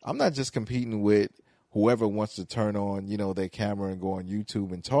 I'm not just competing with whoever wants to turn on, you know, their camera and go on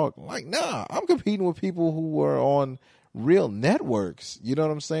YouTube and talk. Like, nah, I'm competing with people who are on real networks. You know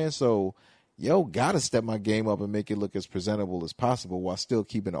what I'm saying? So, yo, gotta step my game up and make it look as presentable as possible while still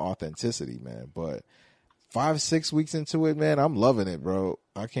keeping the authenticity, man. But 5-6 weeks into it, man, I'm loving it, bro.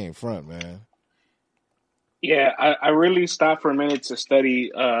 I can't front, man. Yeah, I really stopped for a minute to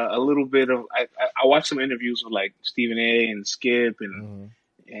study a little bit of. I watched some interviews with like Stephen A. and Skip and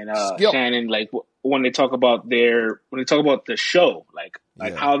Shannon, like when they talk about the show, like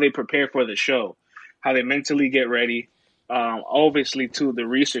how they prepare for the show, how they mentally get ready. Obviously, too, the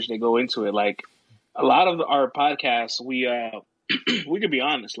research they go into it. Like a lot of our podcasts, we could be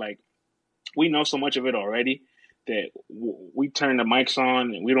honest, like we know so much of it already that we turn the mics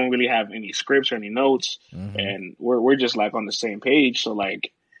on and we don't really have any scripts or any notes, and we're just like on the same page. So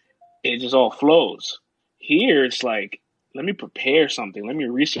like it just all flows. Here, it's like, let me prepare something. Let me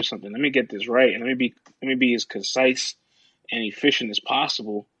research something. Let me get this right, and let me be as concise and efficient as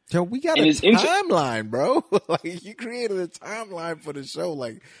possible. Yo, we got a timeline, bro. Like, you created a timeline for the show.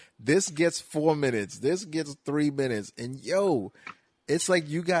 Like, this gets 4 minutes. This gets 3 minutes. And, yo, it's like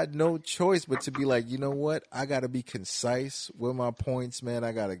you got no choice but to be like, you know what? I got to be concise with my points, man.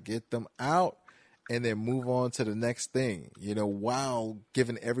 I got to get them out and then move on to the next thing, you know, while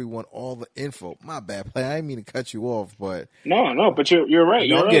giving everyone all the info. My bad, play. I didn't mean to cut you off, but no, but you're right.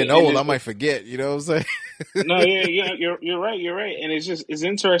 I'm getting old. I might forget. You know what I'm saying? No, yeah, you're right. You're right, and it's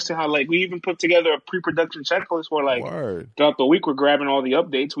interesting how like we even put together a pre-production checklist where like throughout the week we're grabbing all the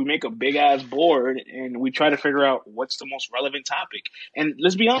updates. We make a big ass board and we try to figure out what's the most relevant topic. And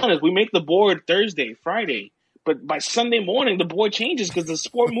let's be honest, we make the board Thursday, Friday. But by Sunday morning, the board changes because the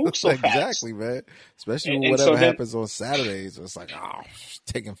sport moves so fast. Exactly, man. Especially when whatever happens on Saturdays. It's like,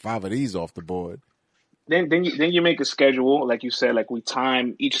 taking 5 of these off the board. Then you make a schedule, like you said, like we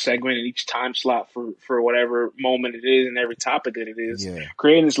time each segment and each time slot for whatever moment it is and every topic that it is. Yeah.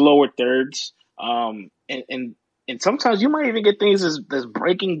 Creating these lower thirds. And sometimes you might even get things that's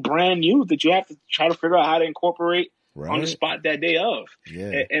breaking brand new that you have to try to figure out how to incorporate on the spot that day of.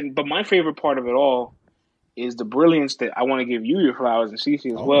 Yeah. But my favorite part of it all is the brilliance that I want to give you your flowers and Cece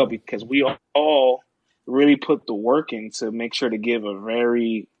as well, because we all really put the work in to make sure to give a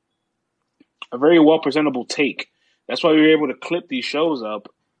very well presentable take. That's why we were able to clip these shows up,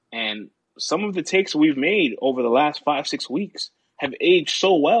 and some of the takes we've made over the last 5-6 weeks have aged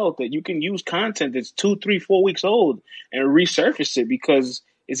so well that you can use content that's 2, 3, 4 weeks old and resurface it because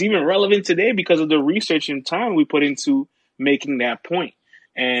it's even relevant today because of the research and time we put into making that point.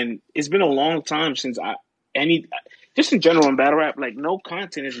 And it's been a long time since just in general in battle rap, like no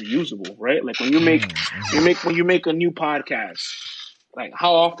content is reusable, right? Like when you make a new podcast, like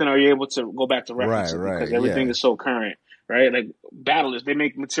how often are you able to go back to reference it because everything is so current, right? Like battlers, they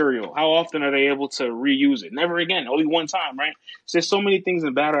make material. How often are they able to reuse it? Never again, only one time, right? So there's so many things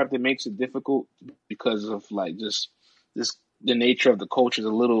in battle rap that makes it difficult because of like just the nature of the culture is a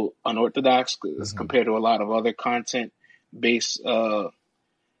little unorthodox as compared to a lot of other content based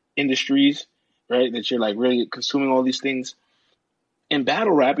industries, right? That you're like really consuming all these things. In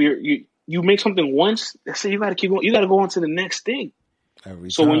battle rap, you make something once, let's say you gotta keep going, you gotta go on to the next thing.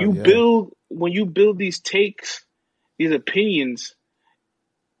 So when you build these takes, these opinions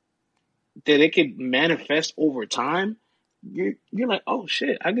that it could manifest over time, you're like, oh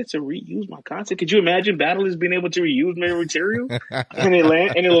shit, I get to reuse my content. Could you imagine battlers being able to reuse their material and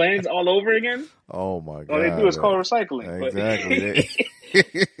it lands all over again? Oh my god! All they do is call recycling. Exactly.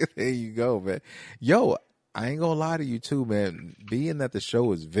 There you go, man. Yo, I ain't gonna lie to you too, man. Being that the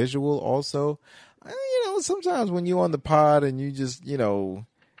show is visual, also, sometimes when you're on the pod and you just,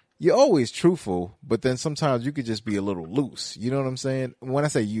 you're always truthful, but then sometimes you could just be a little loose. You know what I'm saying? When I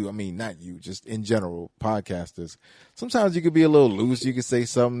say you, I mean not you, just in general, podcasters. Sometimes you could be a little loose. You could say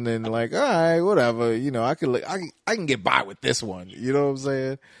something and like, all right, whatever. I can get by with this one. You know what I'm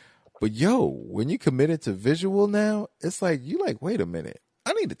saying? But yo, when you committed to visual now, it's like, wait a minute.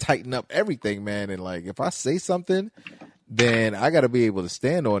 I need to tighten up everything, man. And like, if I say something, then I got to be able to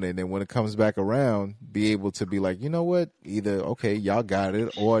stand on it. And when it comes back around, be able to be like, you know what? Either, okay, y'all got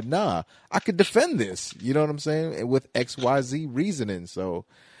it, or nah, I could defend this. You know what I'm saying? And with XYZ reasoning. So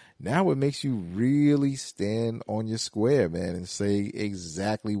now it makes you really stand on your square, man, and say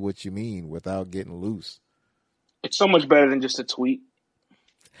exactly what you mean without getting loose. It's so much better than just a tweet.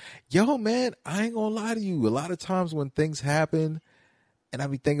 Yo, man, I ain't gonna lie to you. A lot of times when things happen and I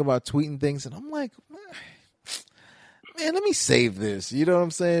be thinking about tweeting things and I'm like, man, let me save this. You know what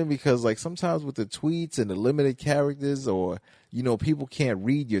I'm saying? Because like sometimes with the tweets and the limited characters or, people can't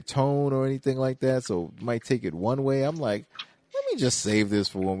read your tone or anything like that. So it might take it one way. I'm like, let me just save this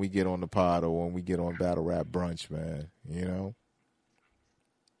for when we get on the pod or when we get on Battle Rap Brunch, man.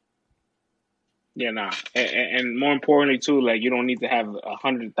 Yeah, nah. And more importantly too, like you don't need to have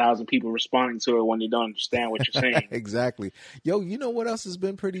 100,000 people responding to it when they don't understand what you're saying. Exactly. Yo, you know what else has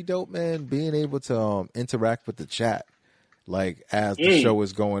been pretty dope, man? Being able to interact with the chat. Like as the show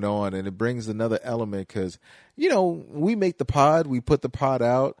is going on, and it brings another element because, we make the pod, we put the pod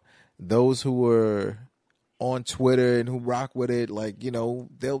out. Those who are on Twitter and who rock with it, like,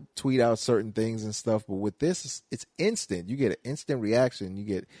 they'll tweet out certain things and stuff. But with this, it's instant. You get an instant reaction. You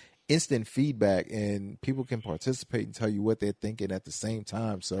get instant feedback, and people can participate and tell you what they're thinking at the same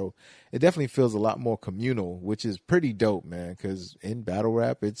time. So it definitely feels a lot more communal, which is pretty dope, man, because in battle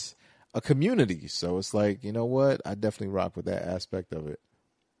rap, it's a community. So it's like, you know what? I definitely rock with that aspect of it.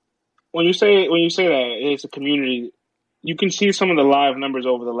 When you say that it's a community, you can see some of the live numbers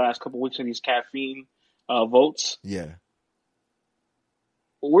over the last couple of weeks of these caffeine votes. Yeah.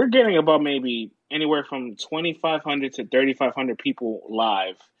 We're getting about maybe anywhere from 2,500 to 3,500 people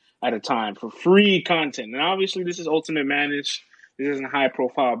live at a time for free content. And obviously this is Ultimate Madness. This isn't high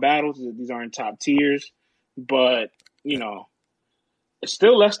profile battles. These aren't top tiers, but it's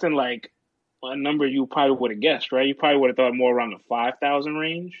still less than like a number you probably would have guessed, right? You probably would have thought more around the 5,000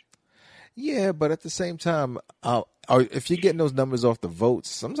 range. Yeah, but at the same time, if you're getting those numbers off the votes,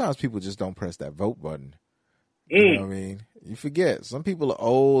 sometimes people just don't press that vote button. You know what I mean? You forget. Some people are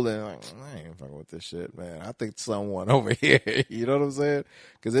old and like, I ain't fucking with this shit, man. I think someone over here. You know what I'm saying?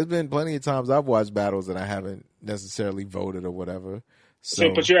 Because there's been plenty of times I've watched battles and I haven't necessarily voted or whatever.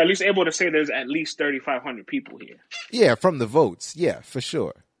 So, but you're at least able to say there's at least 3,500 people here. Yeah, from the votes. Yeah, for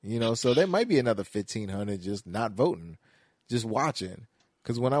sure. So there might be another 1,500 just not voting, just watching.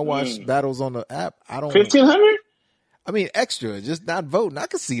 Because when I watch battles on the app, I don't. 1,500? I mean, extra, just not voting. I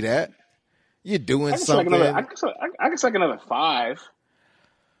can see that. You're doing something. I can say another 5.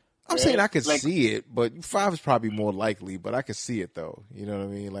 I'm saying I could see it, but 5 is probably more likely, but I could see it though. You know what I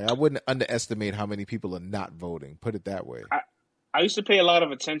mean? Like I wouldn't underestimate how many people are not voting. Put it that way. I used to pay a lot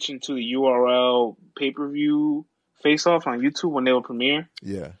of attention to the URL pay-per-view face-off on YouTube when they would premiere.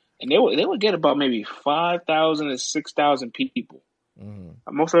 Yeah. And they would get about maybe 5,000 to 6,000 people.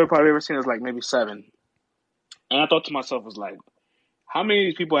 Mm-hmm. Most of it probably ever seen is like maybe 7. And I thought to myself, was like, how many of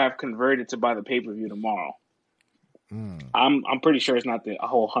these people have converted to buy the pay-per-view tomorrow? I'm pretty sure it's not a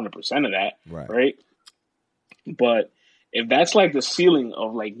whole 100% of that, right? But if that's like the ceiling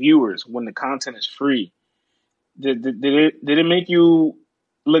of like viewers when the content is free, did it make you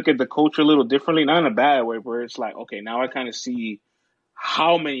look at the culture a little differently? Not in a bad way, where it's like, okay, now I kind of see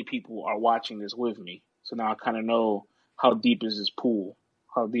how many people are watching this with me. So now I kind of know how deep is this pool,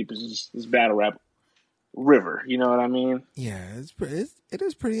 how deep is this battle rap river. You know what I mean? Yeah, it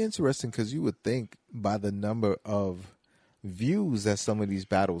is pretty interesting because you would think by the number of views that some of these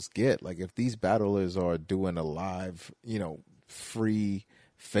battles get, like if these battlers are doing a live, free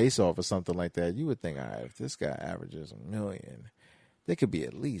face off or something like that, you would think, all right, if this guy averages 1 million, there could be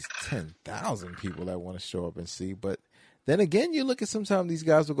at least 10,000 people that want to show up and see. But then again, you look at sometimes these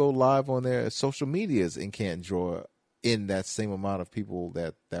guys will go live on their social medias and can't draw in that same amount of people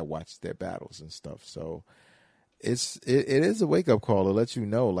that watch their battles and stuff. So it is a wake-up call to let you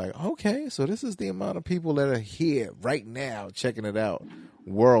know, like, okay, so this is the amount of people that are here right now checking it out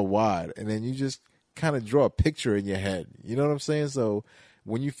worldwide. And then you just kind of draw a picture in your head. You know what I'm saying? So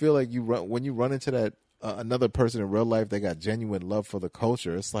when you feel like when you run into that another person in real life that got genuine love for the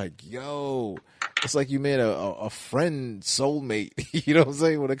culture, it's like, yo, it's like you made a friend soulmate. You know what I'm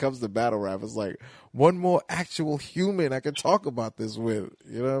saying? When it comes to battle rap, it's like one more actual human I can talk about this with.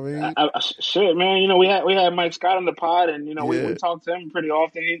 You know what I mean? Shit, man. We had Mike Scott on the pod, and we talk to him pretty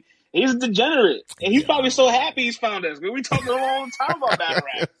often. He's a degenerate, and he's probably so happy he's found us. We talk to him all the time about battle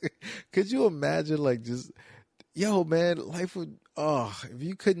rap. Could you imagine, like, just, yo, man, life would, if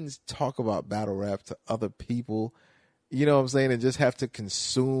you couldn't talk about battle rap to other people, you know what I'm saying, and just have to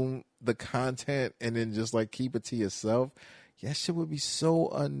consume the content and then just like keep it to yourself, that shit would be so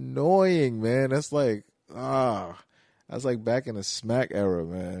annoying, man. That's like, that's like back in the Smack era,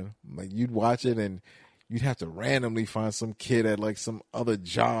 man. Like you'd watch it and you'd have to randomly find some kid at like some other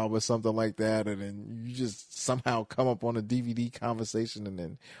job or something like that, and then you just somehow come up on a DVD conversation, and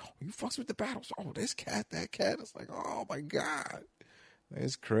then you fucks with the battles. Oh, this cat, that cat. It's like, oh my God,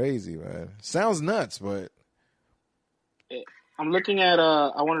 it's crazy, man. Sounds nuts, but I'm looking at.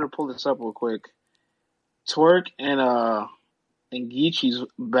 I wanted to pull this up real quick. Twork and Geechee's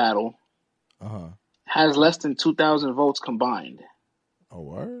battle has less than 2,000 votes combined. Oh,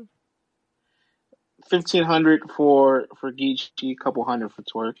 word. 1,500 for Geechee, a couple hundred for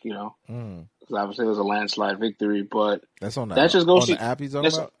Twork, because obviously it was a landslide victory. But that's on the the app he's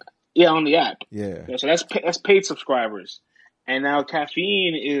talking about? Yeah, on the app. Yeah. So that's paid subscribers. And now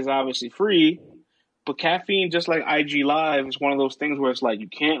Caffeine is obviously free, but Caffeine, just like IG Live, is one of those things where it's like you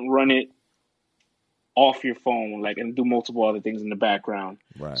can't run it off your phone, like, and do multiple other things in the background.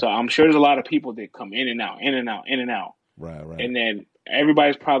 Right. So I'm sure there's a lot of people that come in and out, in and out, in and out. Right. And then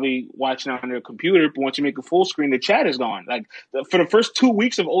everybody's probably watching on their computer, but once you make a full screen, the chat is gone. Like for the first 2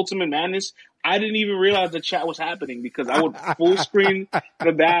 weeks of Ultimate Madness, I didn't even realize the chat was happening because I would full screen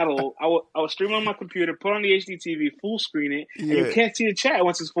the battle. I would stream on my computer, put on the HDTV, full screen it, and you can't see the chat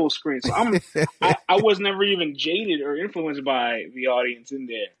once it's full screen. So I was never even jaded or influenced by the audience in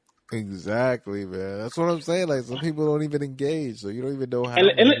there. Exactly, man. That's what I'm saying. Like some people don't even engage, so you don't even know how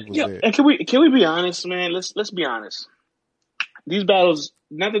many people's there. And can we be honest, man? Let's be honest. These battles,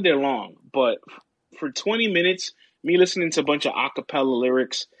 not that they're long, but for 20 minutes, me listening to a bunch of acapella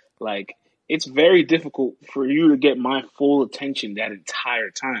lyrics, like, it's very difficult for you to get my full attention that entire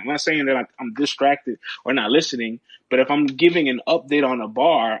time. I'm not saying that I'm distracted or not listening, but if I'm giving an update on a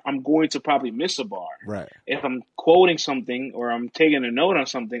bar, I'm going to probably miss a bar. Right. If I'm quoting something or I'm taking a note on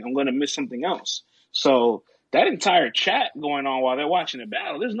something, I'm going to miss something else. So that entire chat going on while they're watching the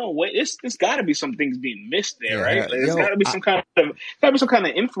battle, there's no way. There's got to be some things being missed there, right? Like, there's got to be some kind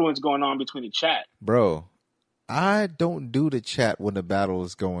of influence going on between the chat. Bro, I don't do the chat when the battle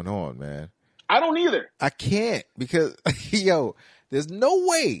is going on, man. I don't either. I can't because, yo, there's no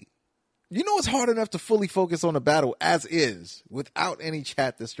way. You know it's hard enough to fully focus on a battle as is without any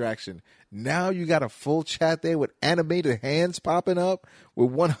chat distraction. Now you got a full chat there with animated hands popping up,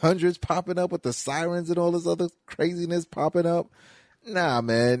 with 100s popping up, with the sirens and all this other craziness popping up. Nah,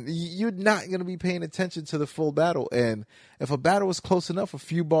 man, you're not going to be paying attention to the full battle. And if a battle is close enough, a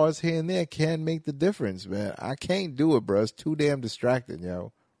few bars here and there can make the difference, man. I can't do it, bro. It's too damn distracting,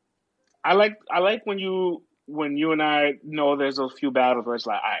 yo. I like when you and I know there's those few battles where it's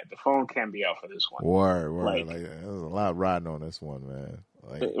like, all right, the phone can't be out for this one. Word. Like there's a lot riding on this one, man.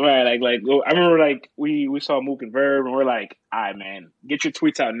 Right, like I remember, like we saw Mook and Verb, and we're like, "All right, man, get your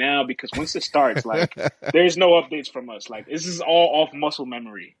tweets out now because once it starts, like, there's no updates from us. Like, this is all off muscle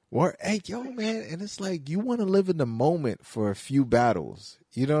memory." Hey, yo, man, and it's like you want to live in the moment for a few battles.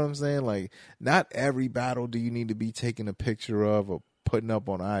 You know what I'm saying? Like, not every battle do you need to be taking a picture of or putting up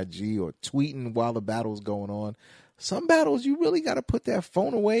on IG or tweeting while the battle's going on. Some battles you really got to put that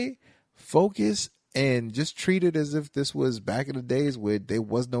phone away, focus, and just treat it as if this was back in the days where there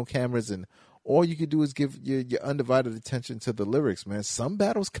was no cameras and all you could do is give your undivided attention to the lyrics, man. Some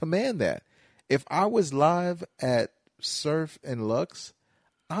battles command that. If I was live at Surf and Lux,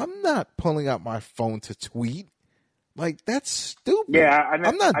 I'm not pulling out my phone to tweet. Like, that's stupid. Yeah, I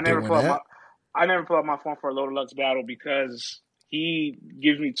never pull out my phone for a Loaded Lux battle because he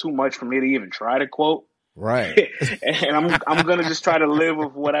gives me too much for me to even try to quote. Right. And I'm gonna just try to live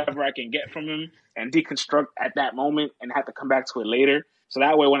with whatever I can get from him and deconstruct at that moment and have to come back to it later. So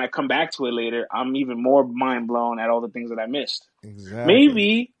that way when I come back to it later, I'm even more mind blown at all the things that I missed.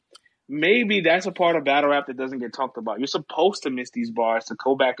 Exactly. Maybe that's a part of battle rap that doesn't get talked about. You're supposed to miss these bars to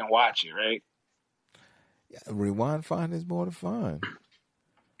go back and watch it, right? Yeah, rewind fine is more than fun.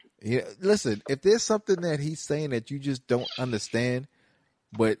 Yeah, listen, if there's something that he's saying that you just don't understand,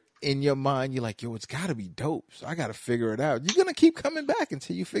 but in your mind, you're like, yo, it's got to be dope. So I got to figure it out. You're going to keep coming back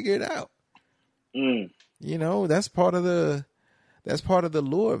until you figure it out. You know, that's part of the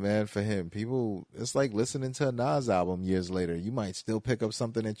lure, man, for him. People, it's like listening to a Nas album years later. You might still pick up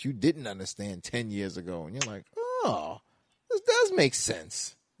something that you didn't understand 10 years ago. And you're like, oh, this does make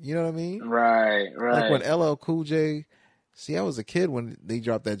sense. You know what I mean? Right. Like when LL Cool J, see, I was a kid when they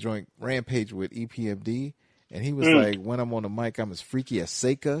dropped that joint Rampage with EPMD. And he was like, when I'm on the mic, I'm as freaky as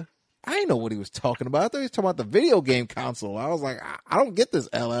Seika. I didn't know what he was talking about. I thought he was talking about the video game console. I was like, I don't get this,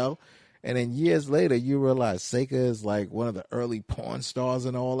 LL. And then years later, you realize Seika is like one of the early porn stars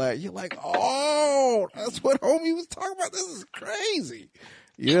and all that. You're like, oh, that's what homie was talking about. This is crazy.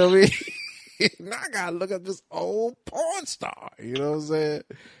 You know what I mean? Now I got to look up this old porn star. You know what I'm saying?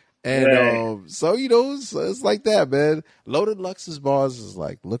 And so, you know, it's like that, man. Loaded Lux's bars is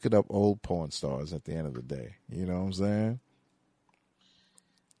like looking up old porn stars at the end of the day. You know what I'm saying?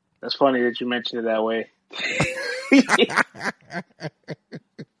 That's funny that you mentioned it that way.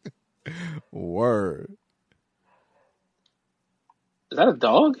 Word. Is that a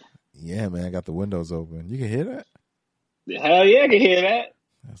dog? Yeah, man. I got the windows open. You can hear that? Hell yeah, I can hear that.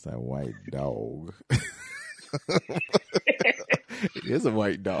 That's that white dog. It is a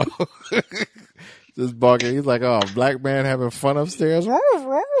white dog. Just barking. He's like, oh, black man having fun upstairs. You're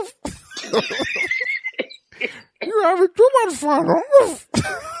having too much fun.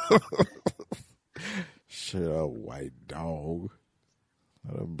 Shut up, white dog.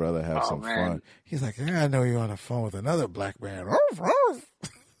 Let a brother have some fun. He's like, yeah, I know you're on the phone with another black man.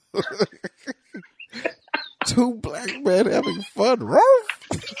 Two black men having fun.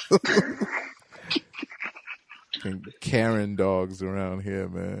 And Karen dogs around here,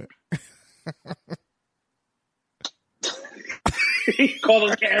 man. He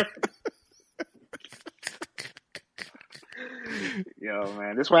called him Karen. Yo,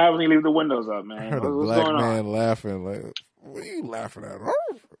 man, this is what happens when you leave the windows up, man. I heard a black man laughing. Like, what are you laughing at?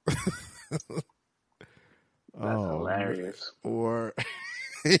 That's hilarious. Or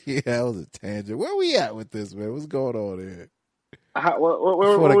yeah, that was a tangent. Where we at with this, man? What's going on here?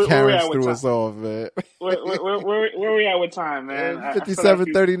 Where the Karens threw us off, man. Where we at with time, man?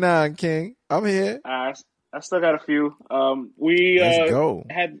 57:39, King. I'm here. I still got a few. Let's go.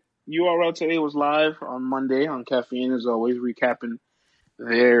 Had URL today was live on Monday on Caffeine, as always, recapping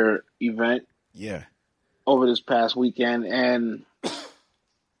their event. Yeah. Over this past weekend, and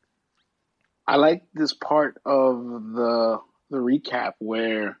I like this part of the recap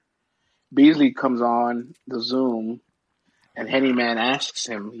where Beasley comes on the Zoom. And Henny Man asks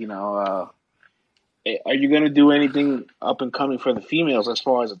him, you know, are you going to do anything up and coming for the females as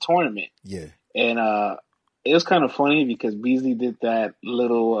far as a tournament? Yeah. And it was kind of funny because Beasley did that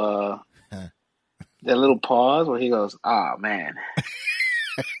little pause where he goes, "Ah, man."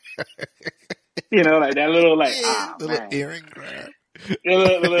 You know, like that little, like, "Ah, the man." Little earring grab. The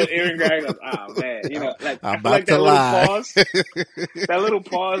little earring grab goes, "Ah, man." You know, like, I'm I feel like that lie. little pause. That little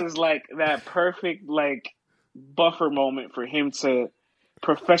pause is like that perfect, like, buffer moment for him to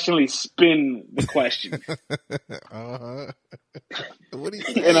professionally spin the question. What do you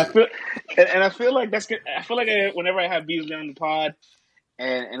say? And I feel like that's good. I feel like whenever I have Beasley on the pod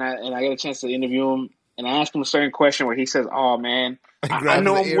and I get a chance to interview him and I ask him a certain question where he says, "Oh man, I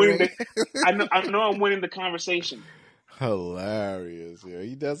know I'm winning I know I'm winning the conversation." Hilarious. Yeah,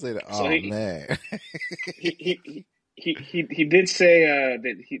 he does say that. So man. he did say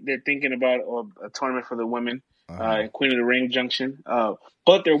that they're thinking about a tournament for the women in Queen of the Ring Junction.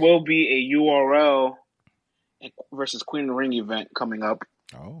 But there will be a URL versus Queen of the Ring event coming up.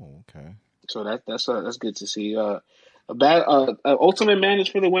 Oh, okay. So that's good to see. Ultimate Madness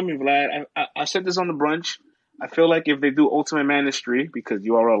for the women, Vlad. I said this on the brunch. I feel like if they do Ultimate Madness 3, because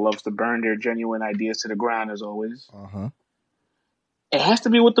URL loves to burn their genuine ideas to the ground as always, it has to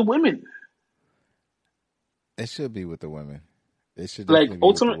be with the women. It should be with the women. It should like definitely be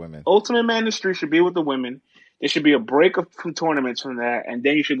with the women. Ultimate Madness 3 should be with the women. There should be a break of tournaments from that, and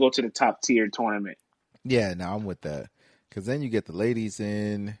then you should go to the top tier tournament. Yeah, no, I'm with that. Because then you get the ladies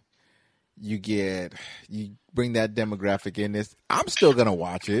in. You bring that demographic in. I'm still going to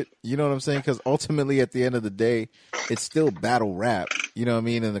watch it. You know what I'm saying? Because ultimately, at the end of the day, it's still battle rap. You know what I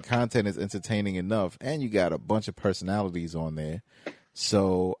mean? And the content is entertaining enough. And you got a bunch of personalities on there.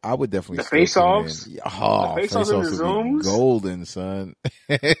 So I would definitely the face-offs. Face-offs would be golden, son.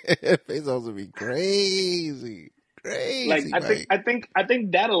 Face-offs would be crazy. Like I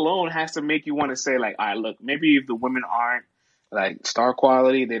think that alone has to make you want to say, like, all right, look, maybe if the women aren't like star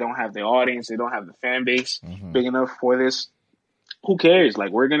quality, they don't have the audience, they don't have the fan base big enough for this. Who cares?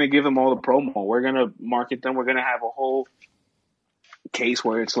 Like, we're gonna give them all the promo. We're gonna market them. We're gonna have a whole case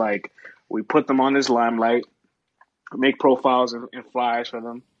where it's like we put them on this limelight, make profiles and flyers for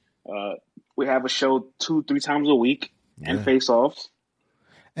them. We have a show 2-3 times a week and face-offs.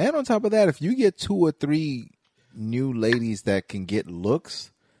 And on top of that, if you get 2 or 3 new ladies that can get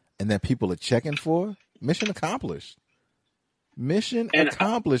looks and that people are checking for, mission accomplished. Mission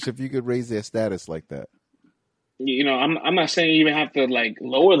accomplished if you could raise their status like that. You know, I'm not saying you even have to like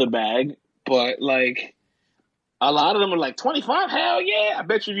lower the bag, but like a lot of them are like 25, hell yeah. I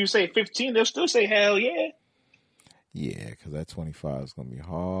bet you if you say 15, they'll still say hell yeah. Yeah, because that 25 is gonna be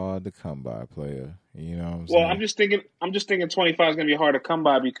hard to come by, player. You know what I'm saying? Well, I'm just thinking 25 is gonna be hard to come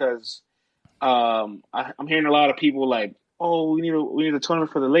by because I'm hearing a lot of people like, oh, we need a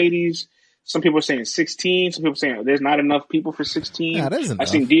tournament for the ladies. Some people are saying 16. Some people are saying there's not enough people for 16. Nah, there's enough.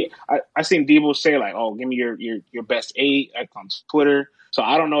 I seen Debo say like, oh, give me your best 8 on Twitter. So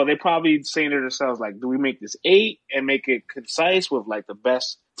I don't know. They're probably saying to themselves like, do we make this 8 and make it concise with like the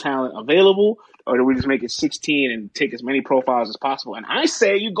best talent available, or do we just make it 16 and take as many profiles as possible? And I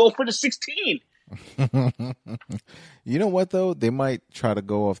say you go for the 16. You know what though? They might try to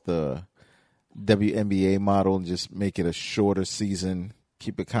go off the WNBA model and just make it a shorter season,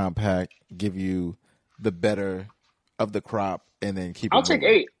 keep it compact, give you the better of the crop, and then keep. I'll take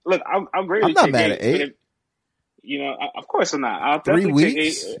 8. Look, I'll greatly. I'm not take mad 8, at 8. If, you know, of course I'm not. I'll 3 definitely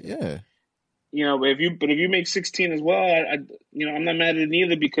weeks, take 8. yeah. You know, but if you make 16 as well, I'm not mad at it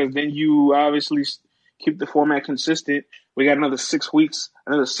either, because then you obviously keep the format consistent. We got another 6 weeks,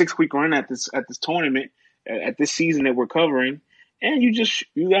 another 6-week run at this tournament, at this season that we're covering. And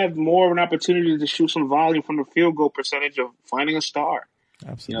you have more of an opportunity to shoot some volume from the field goal percentage of finding a star.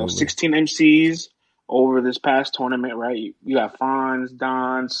 Absolutely. You know, 16 MCs over this past tournament, right? You got Fonz,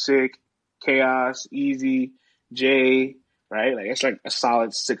 Don, Sick, Chaos, Easy, Jay, right? Like, it's like a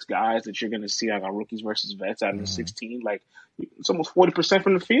solid 6 guys that you're going to see like on rookies versus vets out of the 16. Like, it's almost 40%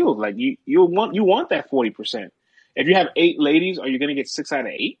 from the field. Like, you want that 40%. If you have 8 ladies, are you going to get 6 out of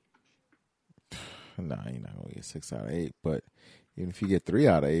 8? Nah, you're not going to get 6 out of 8, but even if you get 3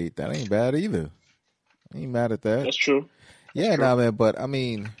 out of 8, that ain't bad either. I ain't mad at that. That's true. Nah, man. But I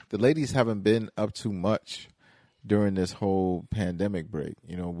mean, the ladies haven't been up too much during this whole pandemic break.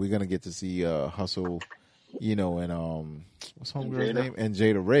 You know, we're gonna get to see Hustle, you know, and what's homegirl's name, and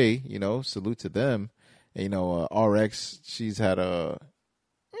Jada Ray. You know, salute to them. And, you know, RX, she's had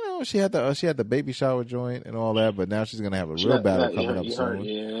she had the baby shower joint and all that, but now she's gonna have a real battle coming up soon.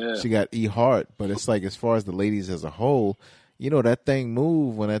 Yeah. She got E Hart, but it's like, as far as the ladies as a whole, you know, that thing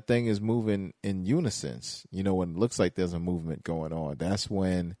move when that thing is moving in unison. You know, when it looks like there's a movement going on, that's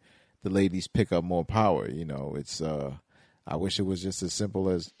when the ladies pick up more power. You know, it's I wish it was just as simple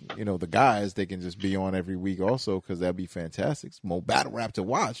as, you know, the guys, they can just be on every week also, because that'd be fantastic. It's more battle rap to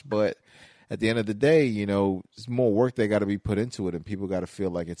watch, but at the end of the day, you know, there's more work they got to be put into it, and people got to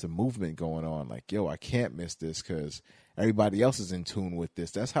feel like it's a movement going on. Like, yo, I can't miss this because everybody else is in tune with this.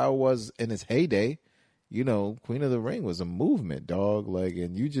 That's how it was in its heyday. You know, Queen of the Ring was a movement, dog. Like,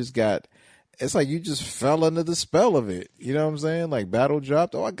 and you just got, it's like you just fell under the spell of it. You know what I'm saying? Like, battle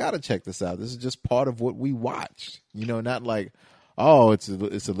dropped. Oh, I got to check this out. This is just part of what we watched. You know, not like, oh, it's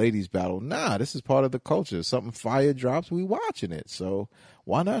a ladies battle. Nah, this is part of the culture. Something fire drops, we watching it. So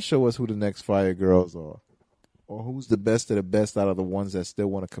why not show us who the next fire girls are, or who's the best of the best out of the ones that still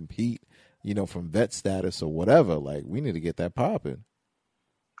want to compete, you know, from vet status or whatever. Like, we need to get that popping.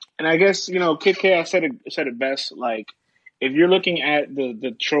 And I guess, Kid Chaos said it best. Like, if you're looking at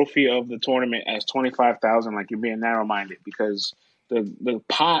the trophy of the tournament as 25,000, like, you're being narrow minded, because the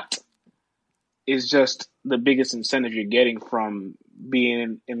pot is just the biggest incentive you're getting from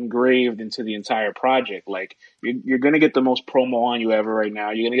being engraved into the entire project. Like, you're going to get the most promo on you ever right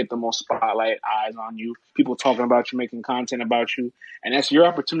now. You're going to get the most spotlight eyes on you, people talking about you, making content about you. And that's your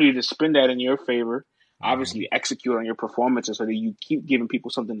opportunity to spin that in your favor. Obviously, execute on your performances so that you keep giving people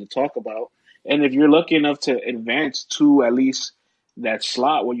something to talk about. And if you're lucky enough to advance to at least that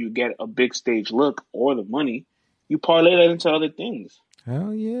slot where you get a big stage look or the money, you parlay that into other things.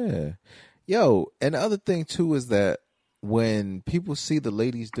 Hell yeah. Yo, and the other thing, too, is that when people see the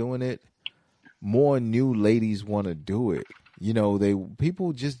ladies doing it, more new ladies want to do it.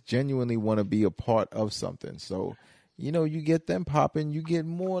 People just genuinely want to be a part of something. So, you get them popping, you get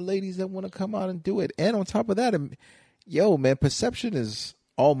more ladies that want to come out and do it. And on top of that, man, perception is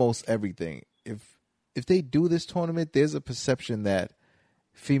almost everything. If they do this tournament, there's a perception that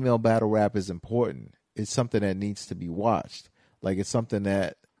female battle rap is important. It's something that needs to be watched. Like, it's something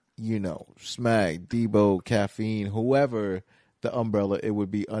that, Smack, Debo, Caffeine, whoever the umbrella it would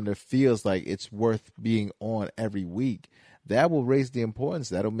be under feels like it's worth being on every week. That will raise the importance.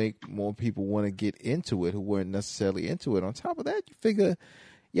 That'll make more people want to get into it who weren't necessarily into it. On top of that, you figure,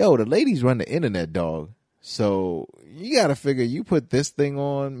 the ladies run the internet, dog. So you got to figure you put this thing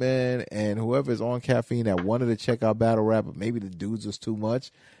on, man, and whoever's on Caffeine that wanted to check out battle rap, but maybe the dudes was too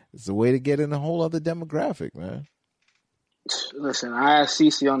much, it's a way to get in a whole other demographic, man. Listen, I asked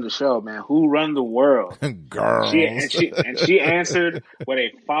Cece on the show, man, who run the world? Girls. She answered with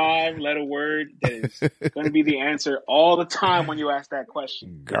a 5-letter word that is going to be the answer all the time when you ask that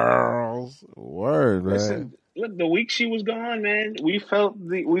question. Girls. Word, man. Listen, look, the week she was gone, man, we felt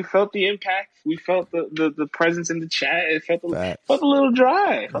the impact. We felt the presence in the chat. It felt a little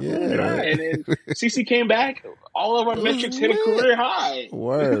dry. And then CC came back. All of our metrics hit a career high.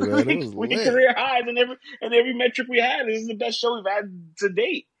 Word, man. We hit career highs in every metric we had. This is the best show we've had to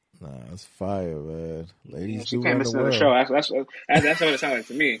date. Nah, it's fire, man. Ladies, she can't listen to the show. That's what it sounded like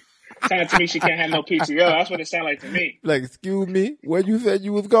to me. It sounded to me she can't have no PTO. That's what it sounded like to me. Like, excuse me, where you said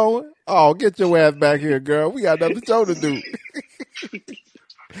you was going? Oh, get your ass back here, girl. We got another show to do.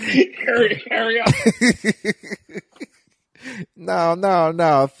 Hurry up.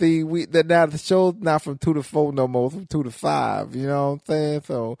 No. See, now the show's not from 2 to 4 no more. It's from 2 to 5. You know what I'm saying?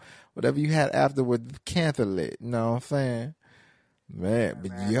 So whatever you had afterwards, cancel it. You know what I'm saying? Man,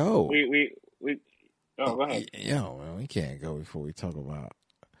 but yo. Go ahead. Yo, man, we can't go before we talk about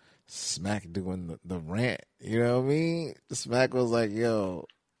Smack doing the rant. You know what I mean? Smack was like, yo,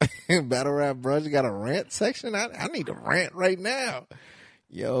 battle rap bros, you got a rant section? I need a rant right now.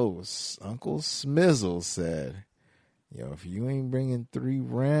 Yo, Uncle Smizzle said, yo, if you ain't bringing 3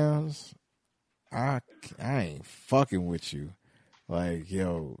 rounds, I ain't fucking with you. Like,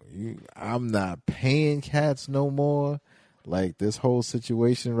 yo, I'm not paying cats no more. Like, this whole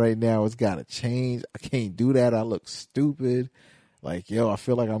situation right now, it's got to change. I can't do that. I look stupid. Like, yo, I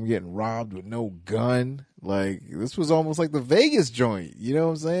feel like I'm getting robbed with no gun. Like, this was almost like the Vegas joint. You know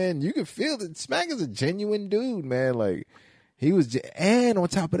what I'm saying? You can feel that Smack is a genuine dude, man. Like, he was, and on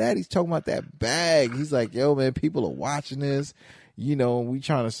top of that, he's talking about that bag. He's like, yo, man, people are watching this. We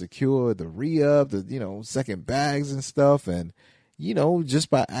trying to secure the re-up, the, second bags and stuff. And,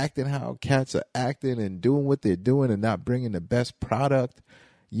 just by acting how cats are acting and doing what they're doing and not bringing the best product,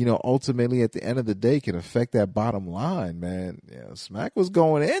 ultimately at the end of the day can affect that bottom line, man. Yeah, Smack was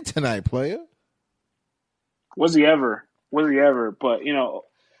going in tonight, player. Was he ever? But,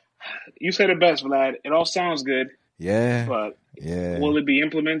 you said it best, Vlad. It all sounds good. Yeah. But yeah. Will it be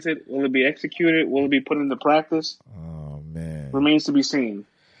implemented? Will it be executed? Will it be put into practice? Oh, man. Remains to be seen.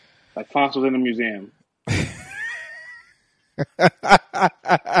 Like fossils in a museum.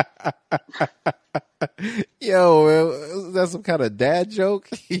 Yo, man, is that some kind of dad joke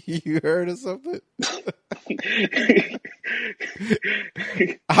you heard or something?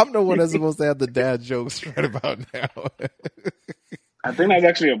 I'm the one that's supposed to have the dad jokes right about now. I think that's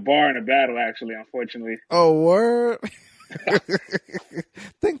actually a bar in a battle, actually, unfortunately. Oh, word?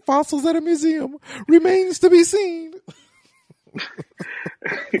 Think fossils at a museum. Remains to be seen.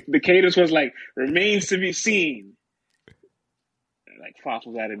 The cadence was like, remains to be seen. Like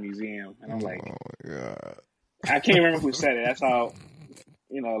fossils at a museum. And I'm like, oh my God. I can't remember who said it. That's how,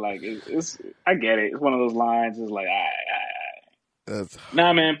 it's I get it. It's one of those lines. It's like,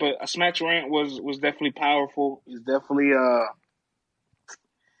 Nah, man, but a Smack's rant was definitely powerful. It's definitely,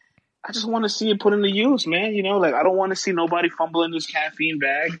 I just want to see it put into use, man. I don't want to see nobody fumbling this caffeine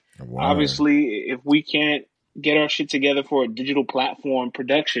bag. Wow. Obviously, if we can't get our shit together for a digital platform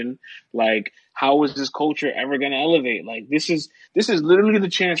production, like how is this culture ever going to elevate? Like this is literally the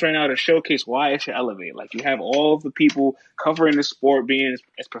chance right now to showcase why it should elevate. Like you have all of the people covering the sport being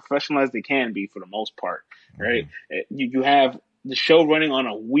as professional as they can be for the most part, right? You have the show running on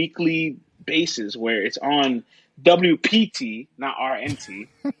a weekly basis where it's on WPT, not RNT.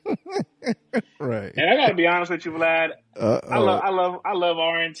 Right. And I gotta be honest with you, Vlad. I love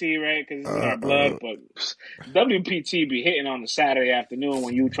RNT, right? Because it's in our blood. But WPT be hitting on the Saturday afternoon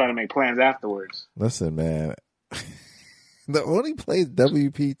when you try to make plans afterwards. Listen, man. The only place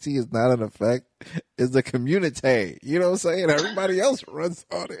WPT is not in effect is the community. You know what I'm saying? Everybody else runs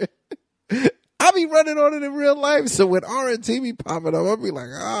on it. I be running on it in real life. So when RNT be popping up, I'll be like,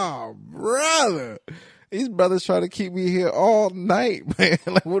 oh, brother. These brothers try to keep me here all night, man.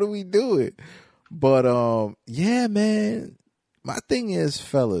 Like, what are we doing? But, yeah, man. My thing is,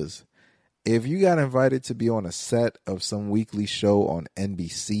 fellas, if you got invited to be on a set of some weekly show on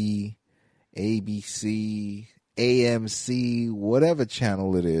NBC, ABC, AMC, whatever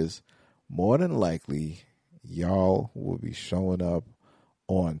channel it is, more than likely, y'all will be showing up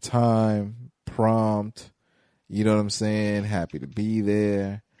on time, prompt. You know what I'm saying? Happy to be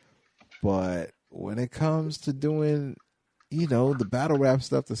there. But when it comes to doing, you know, the battle rap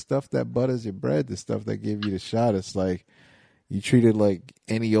stuff, the stuff that butters your bread, the stuff that give you the shot, it's like you treat it like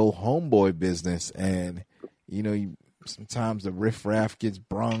any old homeboy business. And, you know, sometimes the riffraff gets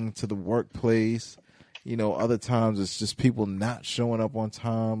brung to the workplace. You know, other times it's just people not showing up on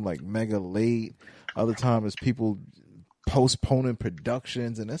time, like mega late. Other times it's people postponing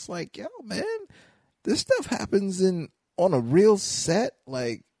productions. And it's like, yo, man, this stuff happens on a real set.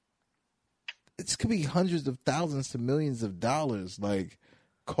 Like, it could be hundreds of thousands to millions of dollars, like,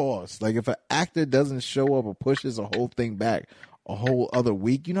 cost. Like, if an actor doesn't show up or pushes a whole thing back a whole other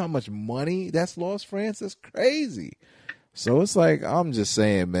week, you know how much money that's lost, France? That's crazy. So it's like, I'm just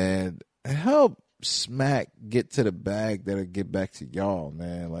saying, man, help Smack get to the bag that'll get back to y'all,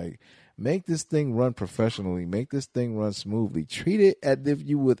 man. Like, make this thing run professionally. Make this thing run smoothly. Treat it as if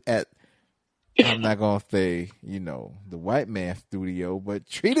you would I'm not going to say, you know, the white man studio, but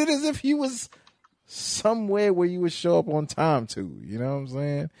treat it as if you was somewhere where you would show up on time to. You know what I'm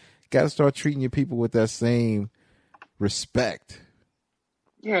saying? Got to start treating your people with that same respect.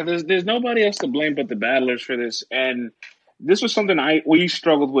 Yeah, there's nobody else to blame but the battlers for this. And this was something we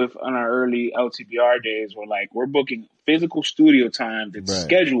struggled with on our early LTBR days, where like we're booking physical studio time that's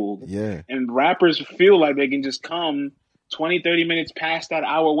scheduled. Yeah. And rappers feel like they can just come 20, 30 minutes past that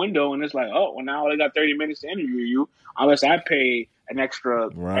hour window, and it's like, oh, well, now I got 30 minutes to interview you, unless I pay an extra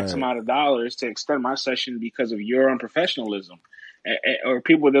X amount of dollars to extend my session because of your unprofessionalism. Or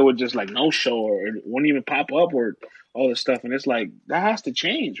people that would just like no show or won't even pop up or all this stuff. And it's like, that has to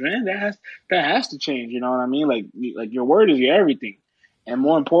change, man. That has to change. You know what I mean? Like your word is your everything. And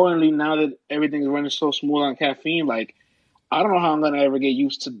more importantly, now that everything's running so smooth on caffeine, like, I don't know how I'm going to ever get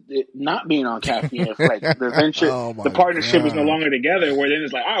used to it not being on caffeine. If like the venture, the partnership is no longer together, where then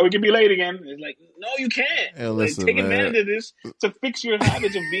it's like, all right, we can be late again. It's like, no, you can't. Hey, listen, take advantage of this to fix your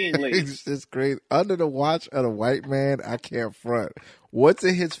habits of being late. It's great. Under the watch of a white man, I can't front. Once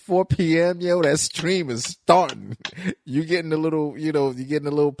it hits 4 p.m., yo, that stream is starting. You getting a little, you know, you getting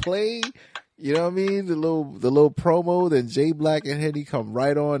a little play. You know what I mean? The little promo. Then Jay Black and Henny come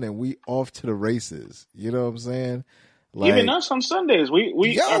right on, and we off to the races. You know what I'm saying? Like, even us on Sundays, our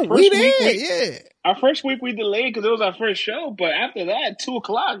first week we delayed because it was our first show. But after that,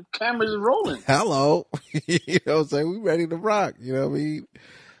 2:00, cameras is rolling. Hello, you know what I'm saying? We ready to rock. You know what I mean?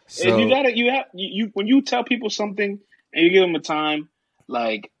 So, and you when you tell people something and you give them a time,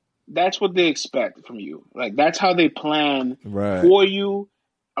 like that's what they expect from you. Like that's how they plan for you,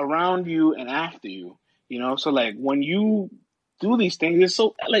 around you, and after you. You know, so like when you do these things, it's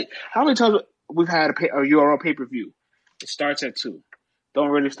so like how many times we've had a URL pay-per-view. It starts at 2. Don't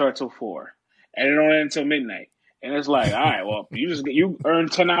really start till 4. And it don't end until midnight. And it's like, all right, well, you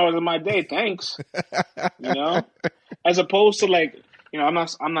earned 10 hours of my day, thanks. You know? As opposed to like, you know,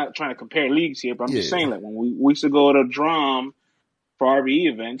 I'm not trying to compare leagues here, but I'm just saying like when we used to go to Drum for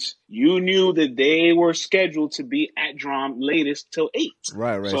RBE events, you knew that they were scheduled to be at Drum latest till 8.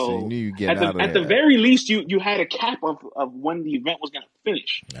 Right. So you knew you get out of there. At the very least, you had a cap of when the event was going to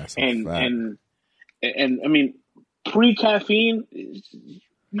finish. That's a fact. And I mean, pre-caffeine, you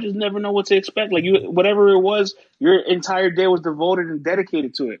just never know what to expect. Like whatever it was, your entire day was devoted and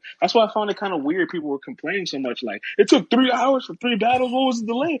dedicated to it. That's why I found it kind of weird. People were complaining so much. Like it took 3 hours for 3 battles. What was the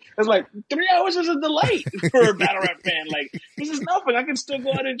delay? It's like 3 hours is a delay for a battle rap fan. Like this is nothing. I can still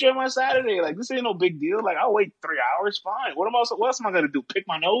go out and enjoy my Saturday. Like this ain't no big deal. Like I'll wait 3 hours. Fine. What else am I gonna do? Pick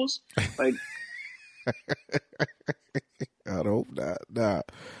my nose? Like I hope not. Nah.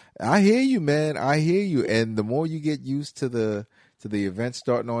 I hear you, man. I hear you. And the more you get used to the event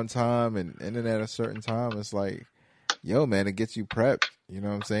starting on time and ending at a certain time, it's like, yo, man, it gets you prepped. You know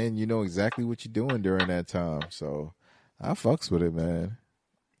what I'm saying? You know exactly what you're doing during that time. So I fucks with it, man.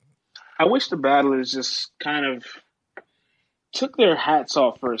 I wish the battlers just kind of took their hats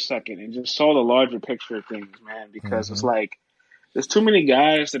off for a second and just saw the larger picture of things, man, because it's like there's too many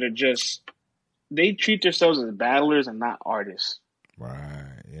guys that are just they treat themselves as battlers and not artists.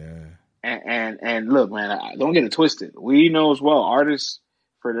 Right, yeah. And look, man, don't get it twisted. We know as well artists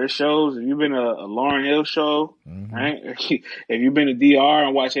for their shows. If you've been a Lauryn Hill show, right? If you've been to DR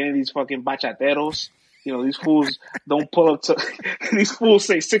and watch any of these fucking bachateros, you know, these fools don't pull up to, these fools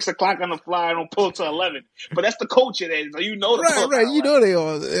say 6 o'clock on the fly and don't pull up to 11. But that's the culture there. So you know the Right. You know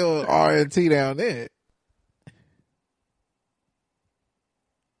they on R&T down there.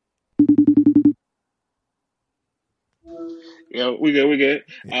 Yeah, we good.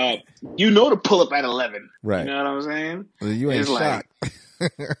 You know to pull up at 11. Right. You know what I'm saying? Well, you ain't shocked.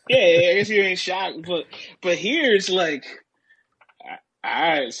 Yeah, I guess you ain't shocked. But here it's like, all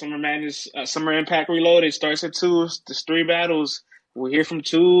right, Summer Madness, Summer Impact Reloaded starts at 2. There's 3 battles. We're here from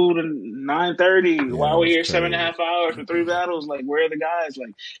 2 to 9:30. Yeah, Why are we here that's crazy. 7.5 hours for 3 battles? Like, where are the guys?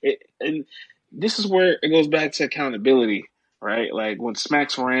 Like, and this is where it goes back to accountability, right? Like when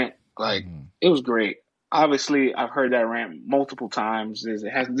Smack's rant, like it was great. Obviously, I've heard that rant multiple times. This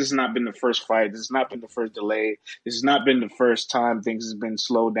has not been the first fight. This has not been the first delay. This has not been the first time things has been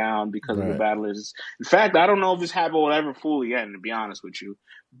slowed down because of the battlers. In fact, I don't know if this habit will ever fully end, to be honest with you.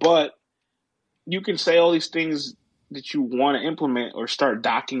 But you can say all these things that you want to implement or start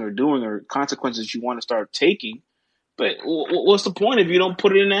docking or doing or consequences you want to start taking. But what's the point if you don't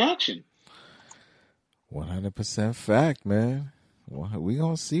put it into action? 100% fact, man. Well, we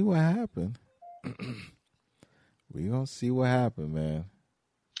gonna see what happened. We gonna see what happened, man.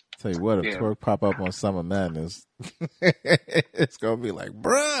 Tell you what, if Twerk pop up on Summer Madness, it's gonna be like,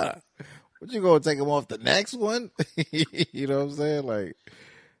 bruh, what you gonna take him off the next one? You know what I'm saying? Like,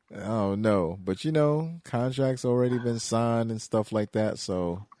 I don't know, but you know, contracts already been signed and stuff like that,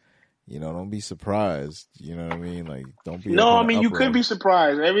 so you know, don't be surprised. You know what I mean? Like, don't be. No, I mean you could be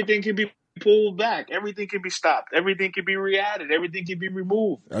surprised. Everything could be pulled back. Everything can be stopped. Everything can be re-added. Everything can be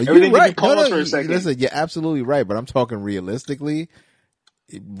removed. Everything can be paused for a second. Listen, you're absolutely right, but I'm talking realistically.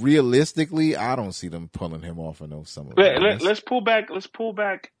 Realistically, I don't see them pulling him off of no Summer. Let's pull back. I'm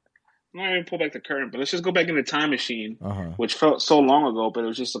not even pull back the curtain, but let's just go back in the time machine, which felt so long ago, but it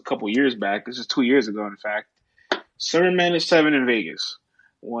was just a couple years back. This is 2 years ago, in fact. Summer Madness 7 in Vegas.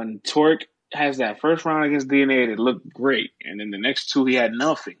 When Twerk has that first round against DNA, it looked great, and then the next 2 he had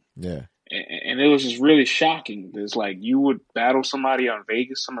nothing. Yeah. And it was just really shocking. It's like you would battle somebody on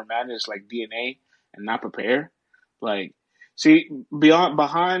Vegas Summer Madness like DNA and not prepare. Like, see,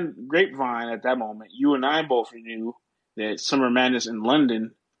 behind Grapevine at that moment, you and I both knew that Summer Madness in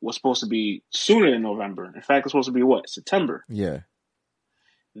London was supposed to be sooner than November. In fact, it's supposed to be what? September. Yeah.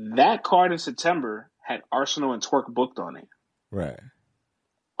 That card in September had Arsenal and Twerk booked on it. Right.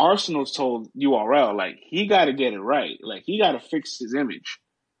 Arsenal's told URL, like, he got to get it right. Like, he got to fix his image.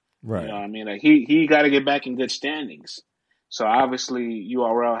 Right. You know what I mean? Like he got to get back in good standings. So obviously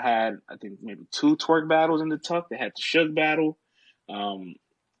URL had, I think, maybe 2 Twerk battles in the tuck. They had the Suge battle, and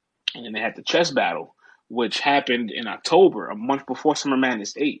then they had the chess battle, which happened in October, a month before Summer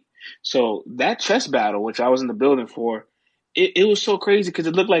Madness 8. So that chess battle, which I was in the building for, it was so crazy because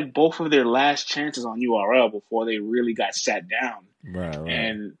it looked like both of their last chances on URL before they really got sat down. Right.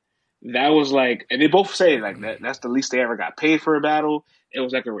 And that was like, and they both say like that's the least they ever got paid for a battle. It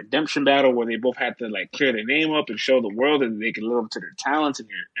was like a redemption battle where they both had to like clear their name up and show the world that they could live up to their talents and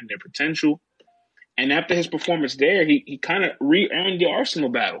their potential. And after his performance there, he kind of re-earned the Arsenal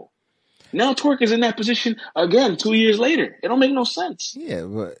battle. Now Twerk is in that position again 2 years later. It don't make no sense. Yeah,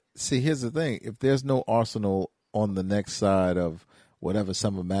 but see, here's the thing: if there's no Arsenal on the next side of whatever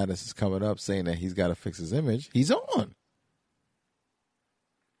Summer Madness is coming up, saying that he's got to fix his image, he's on.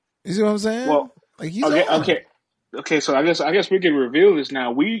 You see what I'm saying? Well, like he's on. Okay, so I guess we can reveal this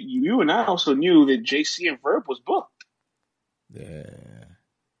now. You and I also knew that JC and Verb was booked. Yeah.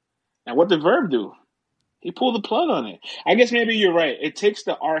 Now what did Verb do? He pulled the plug on it. I guess maybe you're right. It takes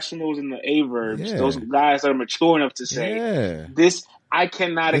the Arsenals and the A-Verbs, those guys that are mature enough to say, this, I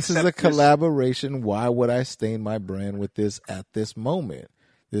cannot accept this. This is a collaboration. Why would I stain my brand with this at this moment?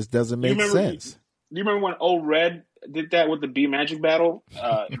 This doesn't make sense. Do you remember when Old Red did that with the B Magic battle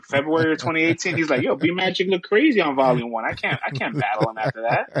in February of 2018? He's like, "Yo, B Magic looked crazy on Volume 1. I can't battle him after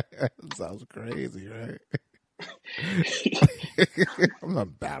that." Sounds crazy, right? I'm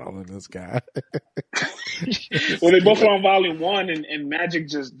not battling this guy. Well, they both were on volume 1, and Magic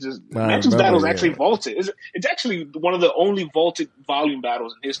Magic's battle is actually vaulted. It's actually one of the only vaulted volume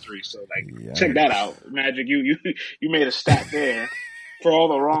battles in history. So, like, check that out, Magic. You made a stat there for all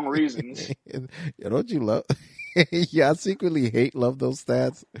the wrong reasons. Don't you love? Yeah, I secretly love those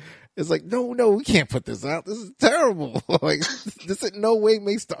stats. It's like, no, we can't put this out. This is terrible. Like, this in no way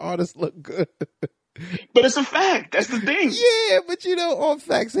makes the artist look good. But it's a fact. That's the thing. Yeah, but all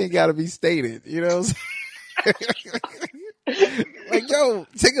facts ain't got to be stated. You know what I'm saying? Like, yo,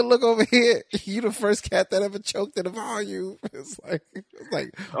 take a look over here. You the first cat that ever choked in a volume. It's like,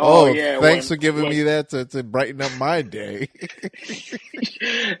 oh yeah, thanks for giving me that to brighten up my day.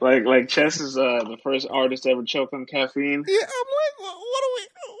 like Chess is the first artist to ever choke on caffeine. Yeah, I'm like,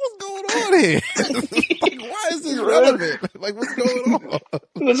 what's going on here? Like, why is this relevant? Like, what's going on?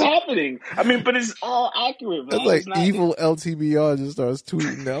 What's happening? I mean, but it's all accurate, man. It's like evil LTBR just starts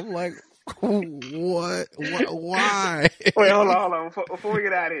tweeting. I'm like, what? Why? Wait, hold on. Before we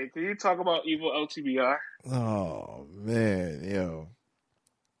get out of here, can you talk about evil LTBR? Oh man, yo,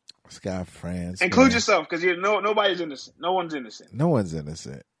 Scott France. Include yourself, because nobody's innocent. No one's innocent. No one's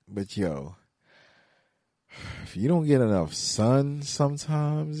innocent. But yo, if you don't get enough sun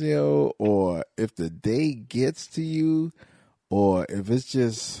sometimes, yo, or if the day gets to you, or if it's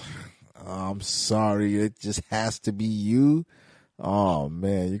just, I'm sorry, it just has to be you. Oh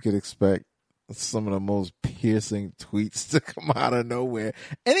man, you could expect some of the most piercing tweets to come out of nowhere.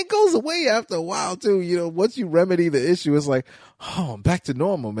 And it goes away after a while too. Once you remedy the issue, it's like, oh, I'm back to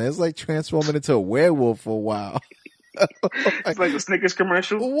normal, man. It's like transforming into a werewolf for a while. It's like the Snickers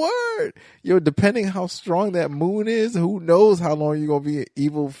commercial. Word. Yo, depending how strong that moon is, who knows how long you're going to be in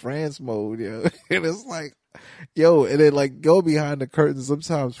evil France mode, yo. And it's like, yo, and then like go behind the curtain.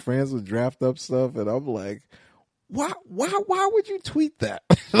 Sometimes friends will draft up stuff and I'm like, why would you tweet that?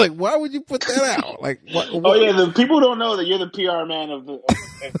 Like, why would you put that out? Like, what? Oh yeah, the people don't know that you're the PR man of the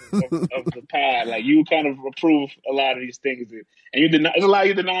pod. Like, you kind of approve a lot of these things, and you deny. There's a lot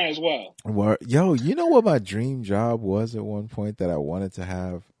you deny as well. Yo, you know what my dream job was at one point that I wanted to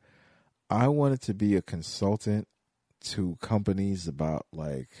have? I wanted to be a consultant to companies about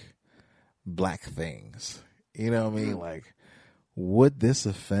like black things. You know what I mean? Like, would this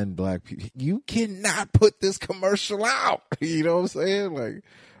offend black people? You cannot put this commercial out. You know what I'm saying? Like,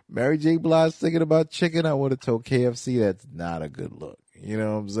 Mary J. Blige thinking about chicken. I would have told KFC that's not a good look. You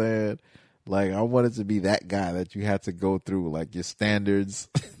know what I'm saying? Like, I wanted to be that guy that you had to go through, like, your standards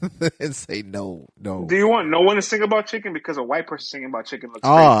and say no. Do you want no one to sing about chicken? Because a white person singing about chicken looks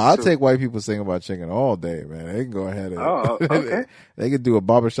I'll take white people singing about chicken all day, man. They can go ahead and okay. They could do a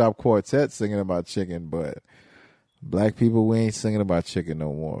barbershop quartet singing about chicken, but black people, we ain't singing about chicken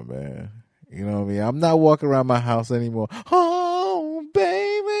no more, man. You know what I mean? I'm not walking around my house anymore. Oh,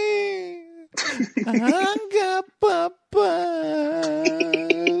 baby, I got papa.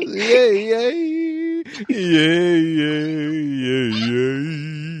 Yeah.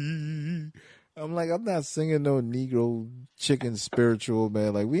 I'm like, I'm not singing no Negro chicken spiritual,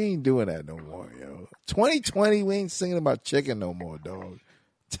 man. Like, we ain't doing that no more, yo. 2020, we ain't singing about chicken no more, dog.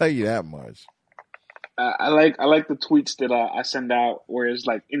 Tell you that much. I like the tweets that I send out where it's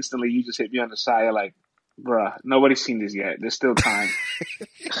like instantly you just hit me on the side. You're like, bruh, nobody's seen this yet. There's still time.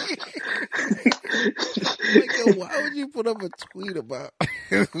 Like, yo, why would you put up a tweet about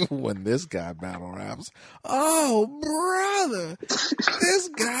when this guy battle raps? Oh, brother, this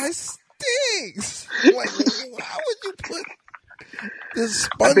guy stinks. Like, why would you put this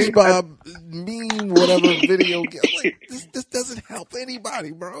SpongeBob meme, whatever video? Like, this doesn't help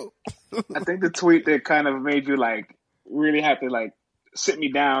anybody, bro. I think the tweet that kind of made you like really have to like sit me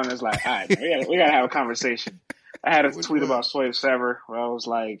down is like, all right, man, we gotta have a conversation. I had a tweet about Swave Sever where I was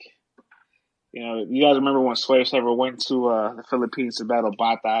like, you guys remember when Swave Sever went to the Philippines to battle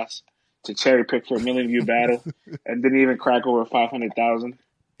Batas to cherry pick for a $1 million view battle and didn't even crack over 500,000?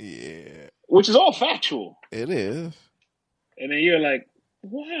 Yeah, which is all factual. It is. And then you're like,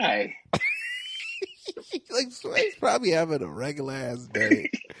 why? Like, Swade's probably having a regular ass day.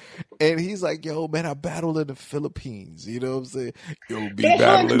 And he's like, yo, man, I battled in the Philippines. You know what I'm saying? Yo,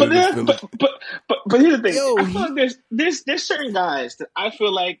 battling in the Philippines. But here's the thing. I feel like there's certain guys that I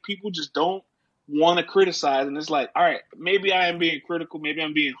feel like people just don't want to criticize. And it's like, all right, maybe I am being critical. Maybe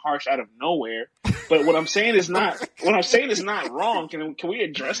I'm being harsh out of nowhere. But what I'm saying is not wrong. Can we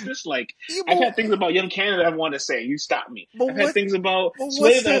address this? Like, I've had things about Young Canada I want to say. You stop me. I've had things about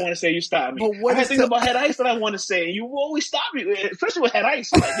Slave that I want to say. You stop me. I've had things about Head Ice that I want to say. And you always stop me, especially with Head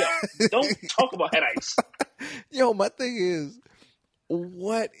Ice. Like, yo, don't talk about Head Ice. Yo, my thing is,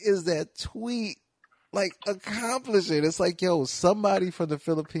 what is that tweet like accomplish it. It's like, yo, somebody from the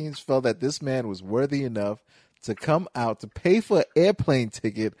Philippines felt that this man was worthy enough to come out to pay for an airplane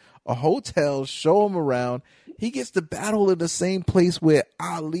ticket, a hotel, show him around. He gets to battle in the same place where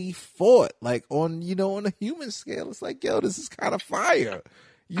Ali fought, like on a human scale. It's like, yo, this is kind of fire.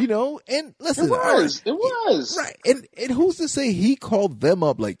 And listen, it was right. And who's to say he called them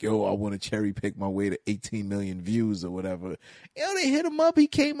up like, yo, I want to cherry pick my way to 18 million views or whatever. They hit him up. He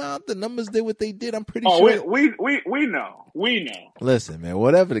came out. The numbers did what they did. I'm pretty sure. We know. Listen, man,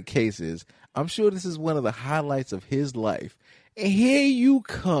 whatever the case is, I'm sure this is one of the highlights of his life. And here you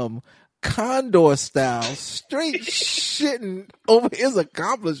come, Condor style, straight shitting over his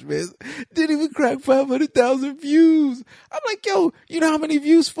accomplishments. Didn't even crack 500,000 views. I'm like, yo, you know how many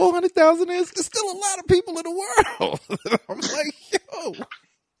views 400,000 is? There's still a lot of people in the world. I'm like, yo,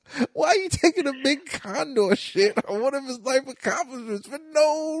 why are you taking a big Condor shit on one of his life accomplishments for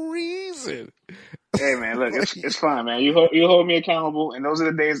no reason? Hey man, look, it's fine, man. You hold me accountable, and those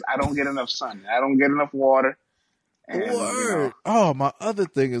are the days I don't get enough sun, I don't get enough water. And, Word. Oh, my other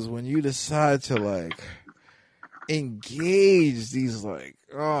thing is when you decide to like engage these like,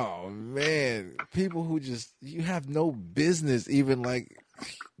 oh man, people who just you have no business even like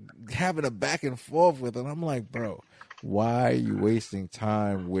having a back and forth with, and I'm like, bro, why are you wasting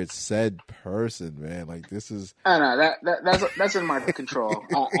time with said person, man? Like this is. I know that's in my control.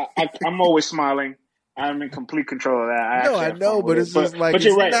 I'm always smiling. I'm in complete control of that. I know, but it's just like, but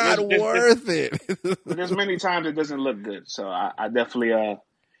you're right. Not worth it. There's many times it doesn't look good, so I definitely I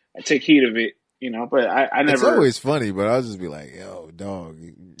take heed of it, But I never. It's always funny, but I'll just be like, yo, dog,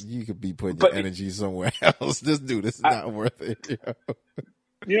 you could be putting your energy somewhere else. This dude is not worth it.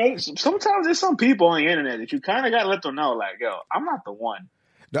 Sometimes there's some people on the internet that you kind of got to let them know, like, yo, I'm not the one.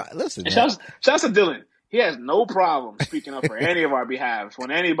 No, listen, shouts to Dylan. He has no problem speaking up for any of our behalves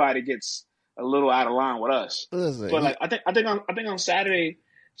when anybody gets a little out of line with us. Listen, but like I think on Saturday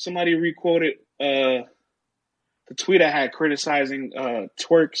somebody requoted the tweet I had criticizing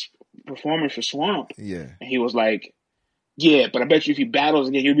Twerk's performance for Swamp. Yeah. And he was like, yeah, but I bet you if he battles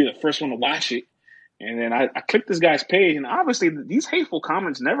again, you'll be the first one to watch it. And then I clicked this guy's page, and obviously these hateful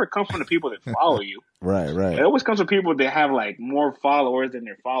comments never come from the people that follow you. Right. It always comes from people that have like more followers than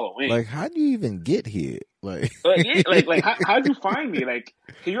they're following. Like, how do you even get here? Like how'd you find me? Like,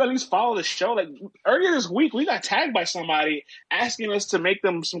 can you at least follow the show? Like earlier this week, we got tagged by somebody asking us to make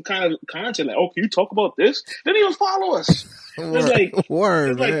them some kind of content. Like, oh, can you talk about this? They didn't even follow us.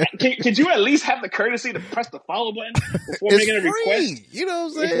 Could you at least have the courtesy to press the follow button before making a request? You know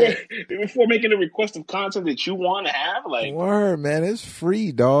what I'm saying? Before making a request of content that you want to have, like, word, man, it's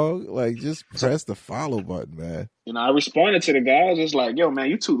free, dog. Like, just press the follow button, man. I responded to the guy. I was just like, yo, man,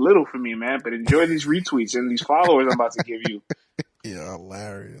 you too little for me, man. But enjoy these retweets and these followers I'm about to give you. Yeah,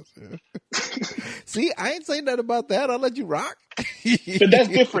 hilarious. Yeah. See, I ain't saying nothing about that. I'll let you rock. But that's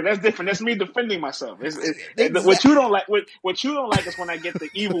different. That's me defending myself. Exactly. What you don't like is when I get the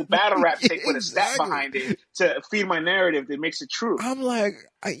evil battle rap take with a stat behind it to feed my narrative that makes it true. I'm like,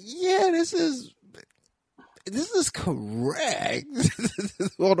 yeah, this is correct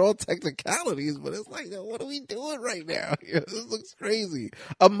on all technicalities, but it's like, what are we doing right now? This looks crazy.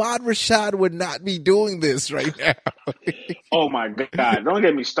 Ahmad Rashad would not be doing this right now. Oh my God. Don't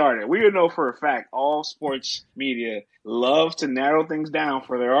get me started. We know for a fact all sports media love to narrow things down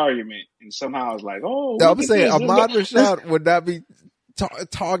for their argument. And somehow it's like, I'm saying Ahmad Rashad would not be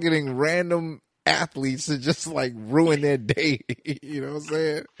targeting random athletes to just like ruin their day, you know what I'm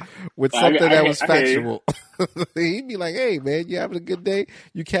saying? With something that was factual. He'd be like, hey man, you having a good day?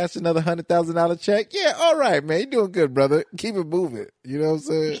 You cash another $100,000 check? Yeah, all right, man. You doing good, brother. Keep it moving. You know what I'm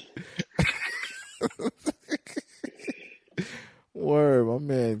saying? Word, my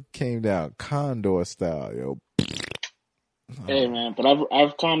man came down Condor style, yo. Hey man, but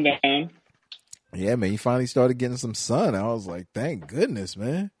I've calmed down. Yeah, man, you finally started getting some sun. I was like, thank goodness,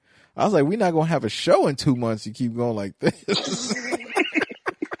 man. I was like, we're not going to have a show in 2 months. You keep going like this.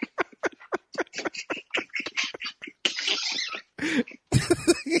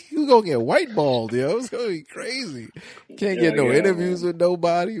 You're going to get whiteballed, yo. It's going to be crazy. Can't get no interviews with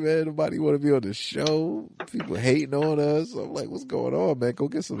nobody, man. Nobody want to be on the show. People hating on us. I'm like, what's going on, man? Go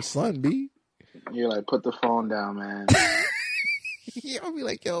get some sun, B. You're like, put the phone down, man. Yeah, I'll be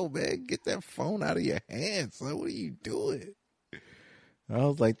like, yo, man, get that phone out of your hands, son. What are you doing? I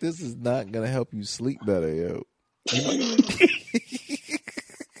was like, this is not going to help you sleep better, yo.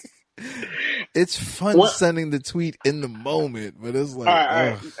 It's fun sending the tweet in the moment, but it's like,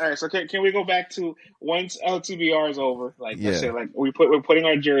 all right. So can we go back to once LTBR is over? Like, let's say, like we're putting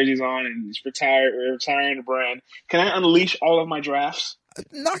our jerseys on and we're retiring the brand. Can I unleash all of my drafts?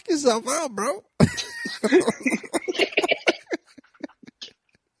 Knock yourself out, bro.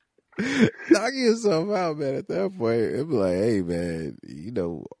 Knock yourself out, man. At that point, it'd be like, hey, man,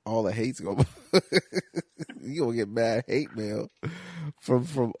 all the hate's gonna you gonna get mad hate mail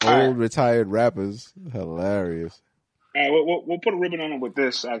from old retired rappers. Hilarious. All right, we'll put a ribbon on it with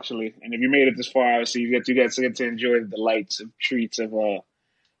this actually, and if you made it this far, obviously you get to enjoy the delights and treats of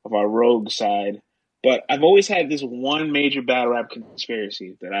our rogue side. But I've always had this one major battle rap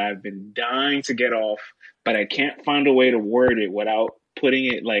conspiracy that I've been dying to get off, but I can't find a way to word it without putting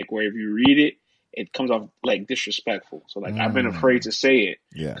it like where if you read it, it comes off like disrespectful. So like I've been afraid to say it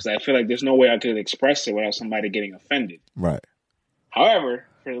because I feel like there's no way I could express it without somebody getting offended. Right. However,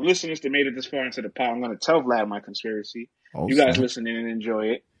 for the listeners that made it this far into the pod, I'm going to tell Vlad my conspiracy. You guys listen in and enjoy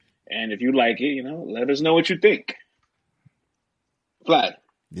it. And if you like it, let us know what you think. Vlad.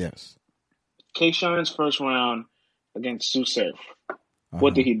 Yes. K-Shine's first round against Sue Surf.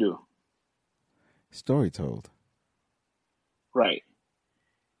 What did he do? Story told. Right.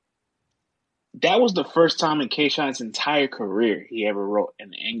 That was the first time in K-Shine's entire career he ever wrote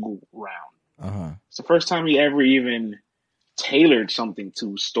an angle round. It's the first time he ever even tailored something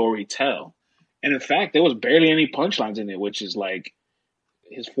to story tell. And in fact, there was barely any punchlines in it, which is like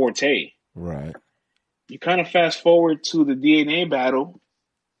his forte. Right. You kind of fast forward to the DNA battle.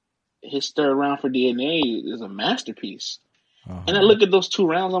 His third round for DNA is a masterpiece. And I look at those two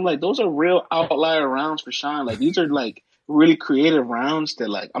rounds, I'm like, those are real outlier rounds for Shine. Like, these are like really creative rounds that,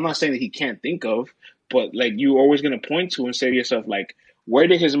 like, I'm not saying that he can't think of, but like you're always going to point to and say to yourself, like, where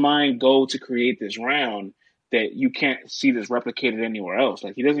did his mind go to create this round that you can't see this replicated anywhere else?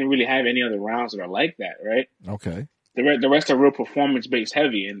 Like, he doesn't really have any other rounds that are like that, right? Okay. The rest are real performance-based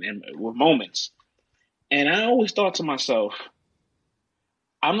heavy and with moments. And I always thought to myself,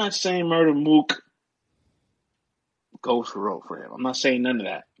 I'm not saying Murder Mook goes for road for him. I'm not saying none of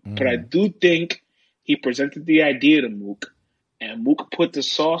that. But I do think he presented the idea to Mook, and Mook put the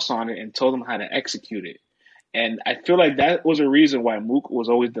sauce on it and told him how to execute it. And I feel like that was a reason why Mook was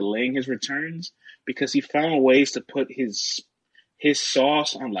always delaying his returns, because he found ways to put his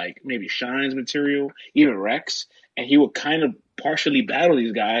sauce on, like, maybe Shine's material, even Rex, and he would kind of partially battle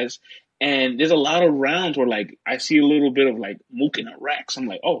these guys. And there's a lot of rounds where, like, I see a little bit of, like, Mook and a Rex. I'm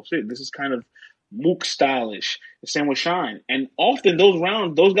like, oh, shit, this is kind of Mook stylish. The same with Shine. And often those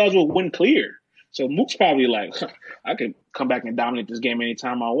rounds, those guys will win clear. So Mook's probably like, I could come back and dominate this game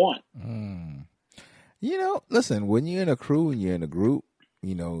anytime I want. Listen, when you're in a crew and you're in a group,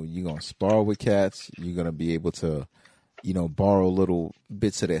 you're going to spar with cats. You're going to be able to, borrow little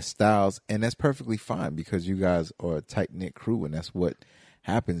bits of their styles. And that's perfectly fine because you guys are a tight-knit crew, and that's what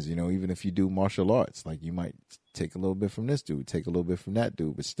happens, even if you do martial arts. Like, you might take a little bit from this dude, take a little bit from that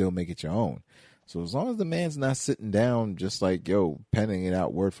dude, but still make it your own. So as long as the man's not sitting down just like, penning it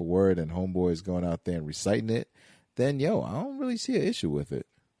out word for word and homeboy's going out there and reciting it, then, I don't really see an issue with it.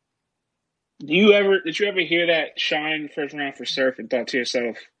 Did you ever hear that Shine first round for Surf and thought to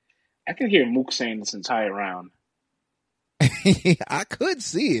yourself, I can hear Mook saying this entire round? I could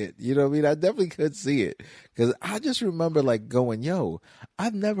see it. You know what I mean? I definitely could see it. Because I just remember like going,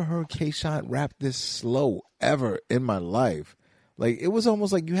 I've never heard K-Shine rap this slow ever in my life. Like, it was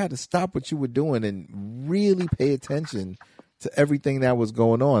almost like you had to stop what you were doing and really pay attention to everything that was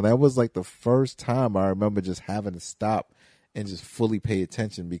going on. That was like the first time I remember just having to stop and just fully pay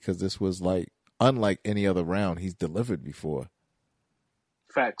attention, because this was like unlike any other round he's delivered before.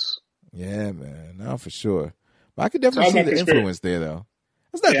 Facts. Yeah, man. No, for sure. But I could definitely see the influence there, though.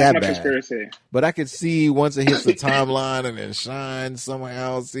 It's not that bad. Conspiracy. But I could see once it hits the timeline and then Shine someone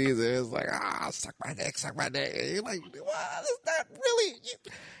else sees it, it's like, suck my dick. And you're like, what is that really?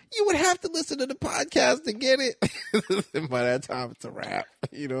 You would have to listen to the podcast to get it. By that time, it's a wrap.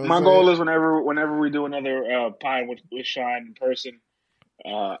 My goal is whenever we do another pod with Shine in person,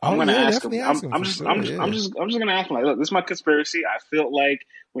 I'm going to ask him. I'm just going to ask him, like, look, this is my conspiracy. I feel like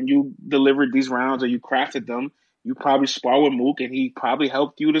when you delivered these rounds or you crafted them, you probably spar with Mook, and he probably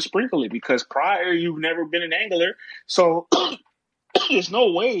helped you to sprinkle it, because prior you've never been an angler. So there's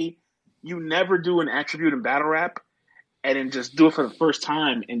no way you never do an attribute in battle rap and then just do it for the first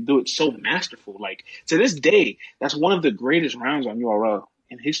time and do it so masterful. Like, to this day, that's one of the greatest rounds on URL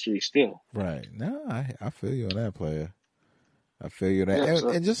in history still. Right. No, I feel you on that, player. I feel you on that. Yeah,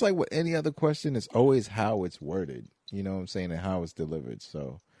 and just like with any other question, it's always how it's worded. You know what I'm saying? And how it's delivered.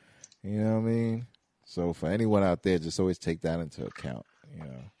 So, you know what I mean? So for anyone out there, just always take that into account, All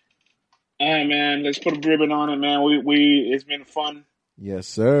right, man. Let's put a ribbon on it, man. It's been fun. Yes,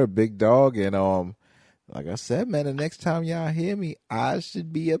 sir. Big dog. And like I said, man, the next time y'all hear me, I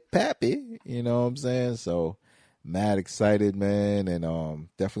should be a pappy. You know what I'm saying? So Mad excited, man, and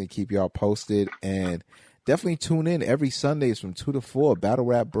definitely keep y'all posted, and definitely tune in every Sundays from 2 to 4. Battle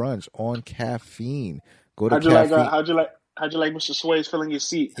Rap Brunch on Caffeine. Go to Caffeine. How'd you like Mr. Swayze filling your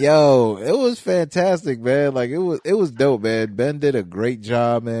seat? Yo, it was fantastic, man. Like it was dope, man. Ben did a great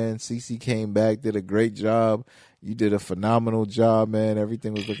job, man. CC came back, did a great job. You did a phenomenal job, man.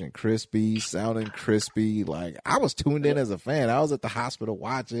 Everything was looking crispy, sounding crispy. Like I was tuned in as a fan. I was at the hospital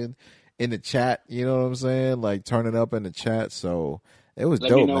watching in the chat. You know what I'm saying? Like turning up in the chat. So it was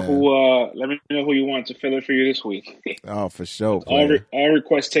dope, man. Let me know who you want to fill it for you this week. Oh, for sure. All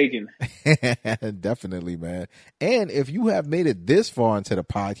requests taken. Definitely, man. And if you have made it this far into the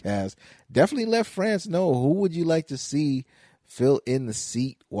podcast, definitely let France know who would you like to see fill in the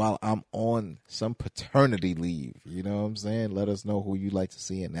seat while I'm on some paternity leave. You know what I'm saying? Let us know who you'd like to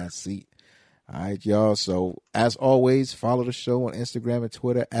see in that seat. All right, y'all. So as always, follow the show on Instagram and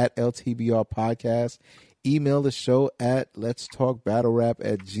Twitter at LTBR Podcast. Email the show at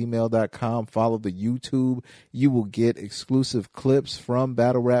letstalkbattlerap@gmail.com. Follow the YouTube. You will get exclusive clips from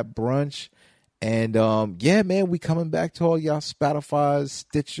Battle Rap Brunch. And yeah, man, we coming back to all y'all Spotify,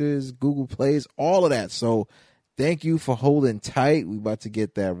 Stitchers, Google Plays, all of that. So thank you for holding tight. We about to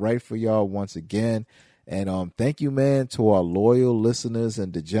get that right for y'all once again. And thank you, man, to our loyal listeners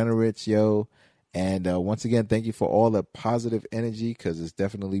and degenerates, yo. And once again, thank you for all the positive energy, because it's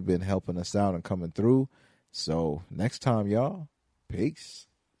definitely been helping us out and coming through. So next time, y'all, peace.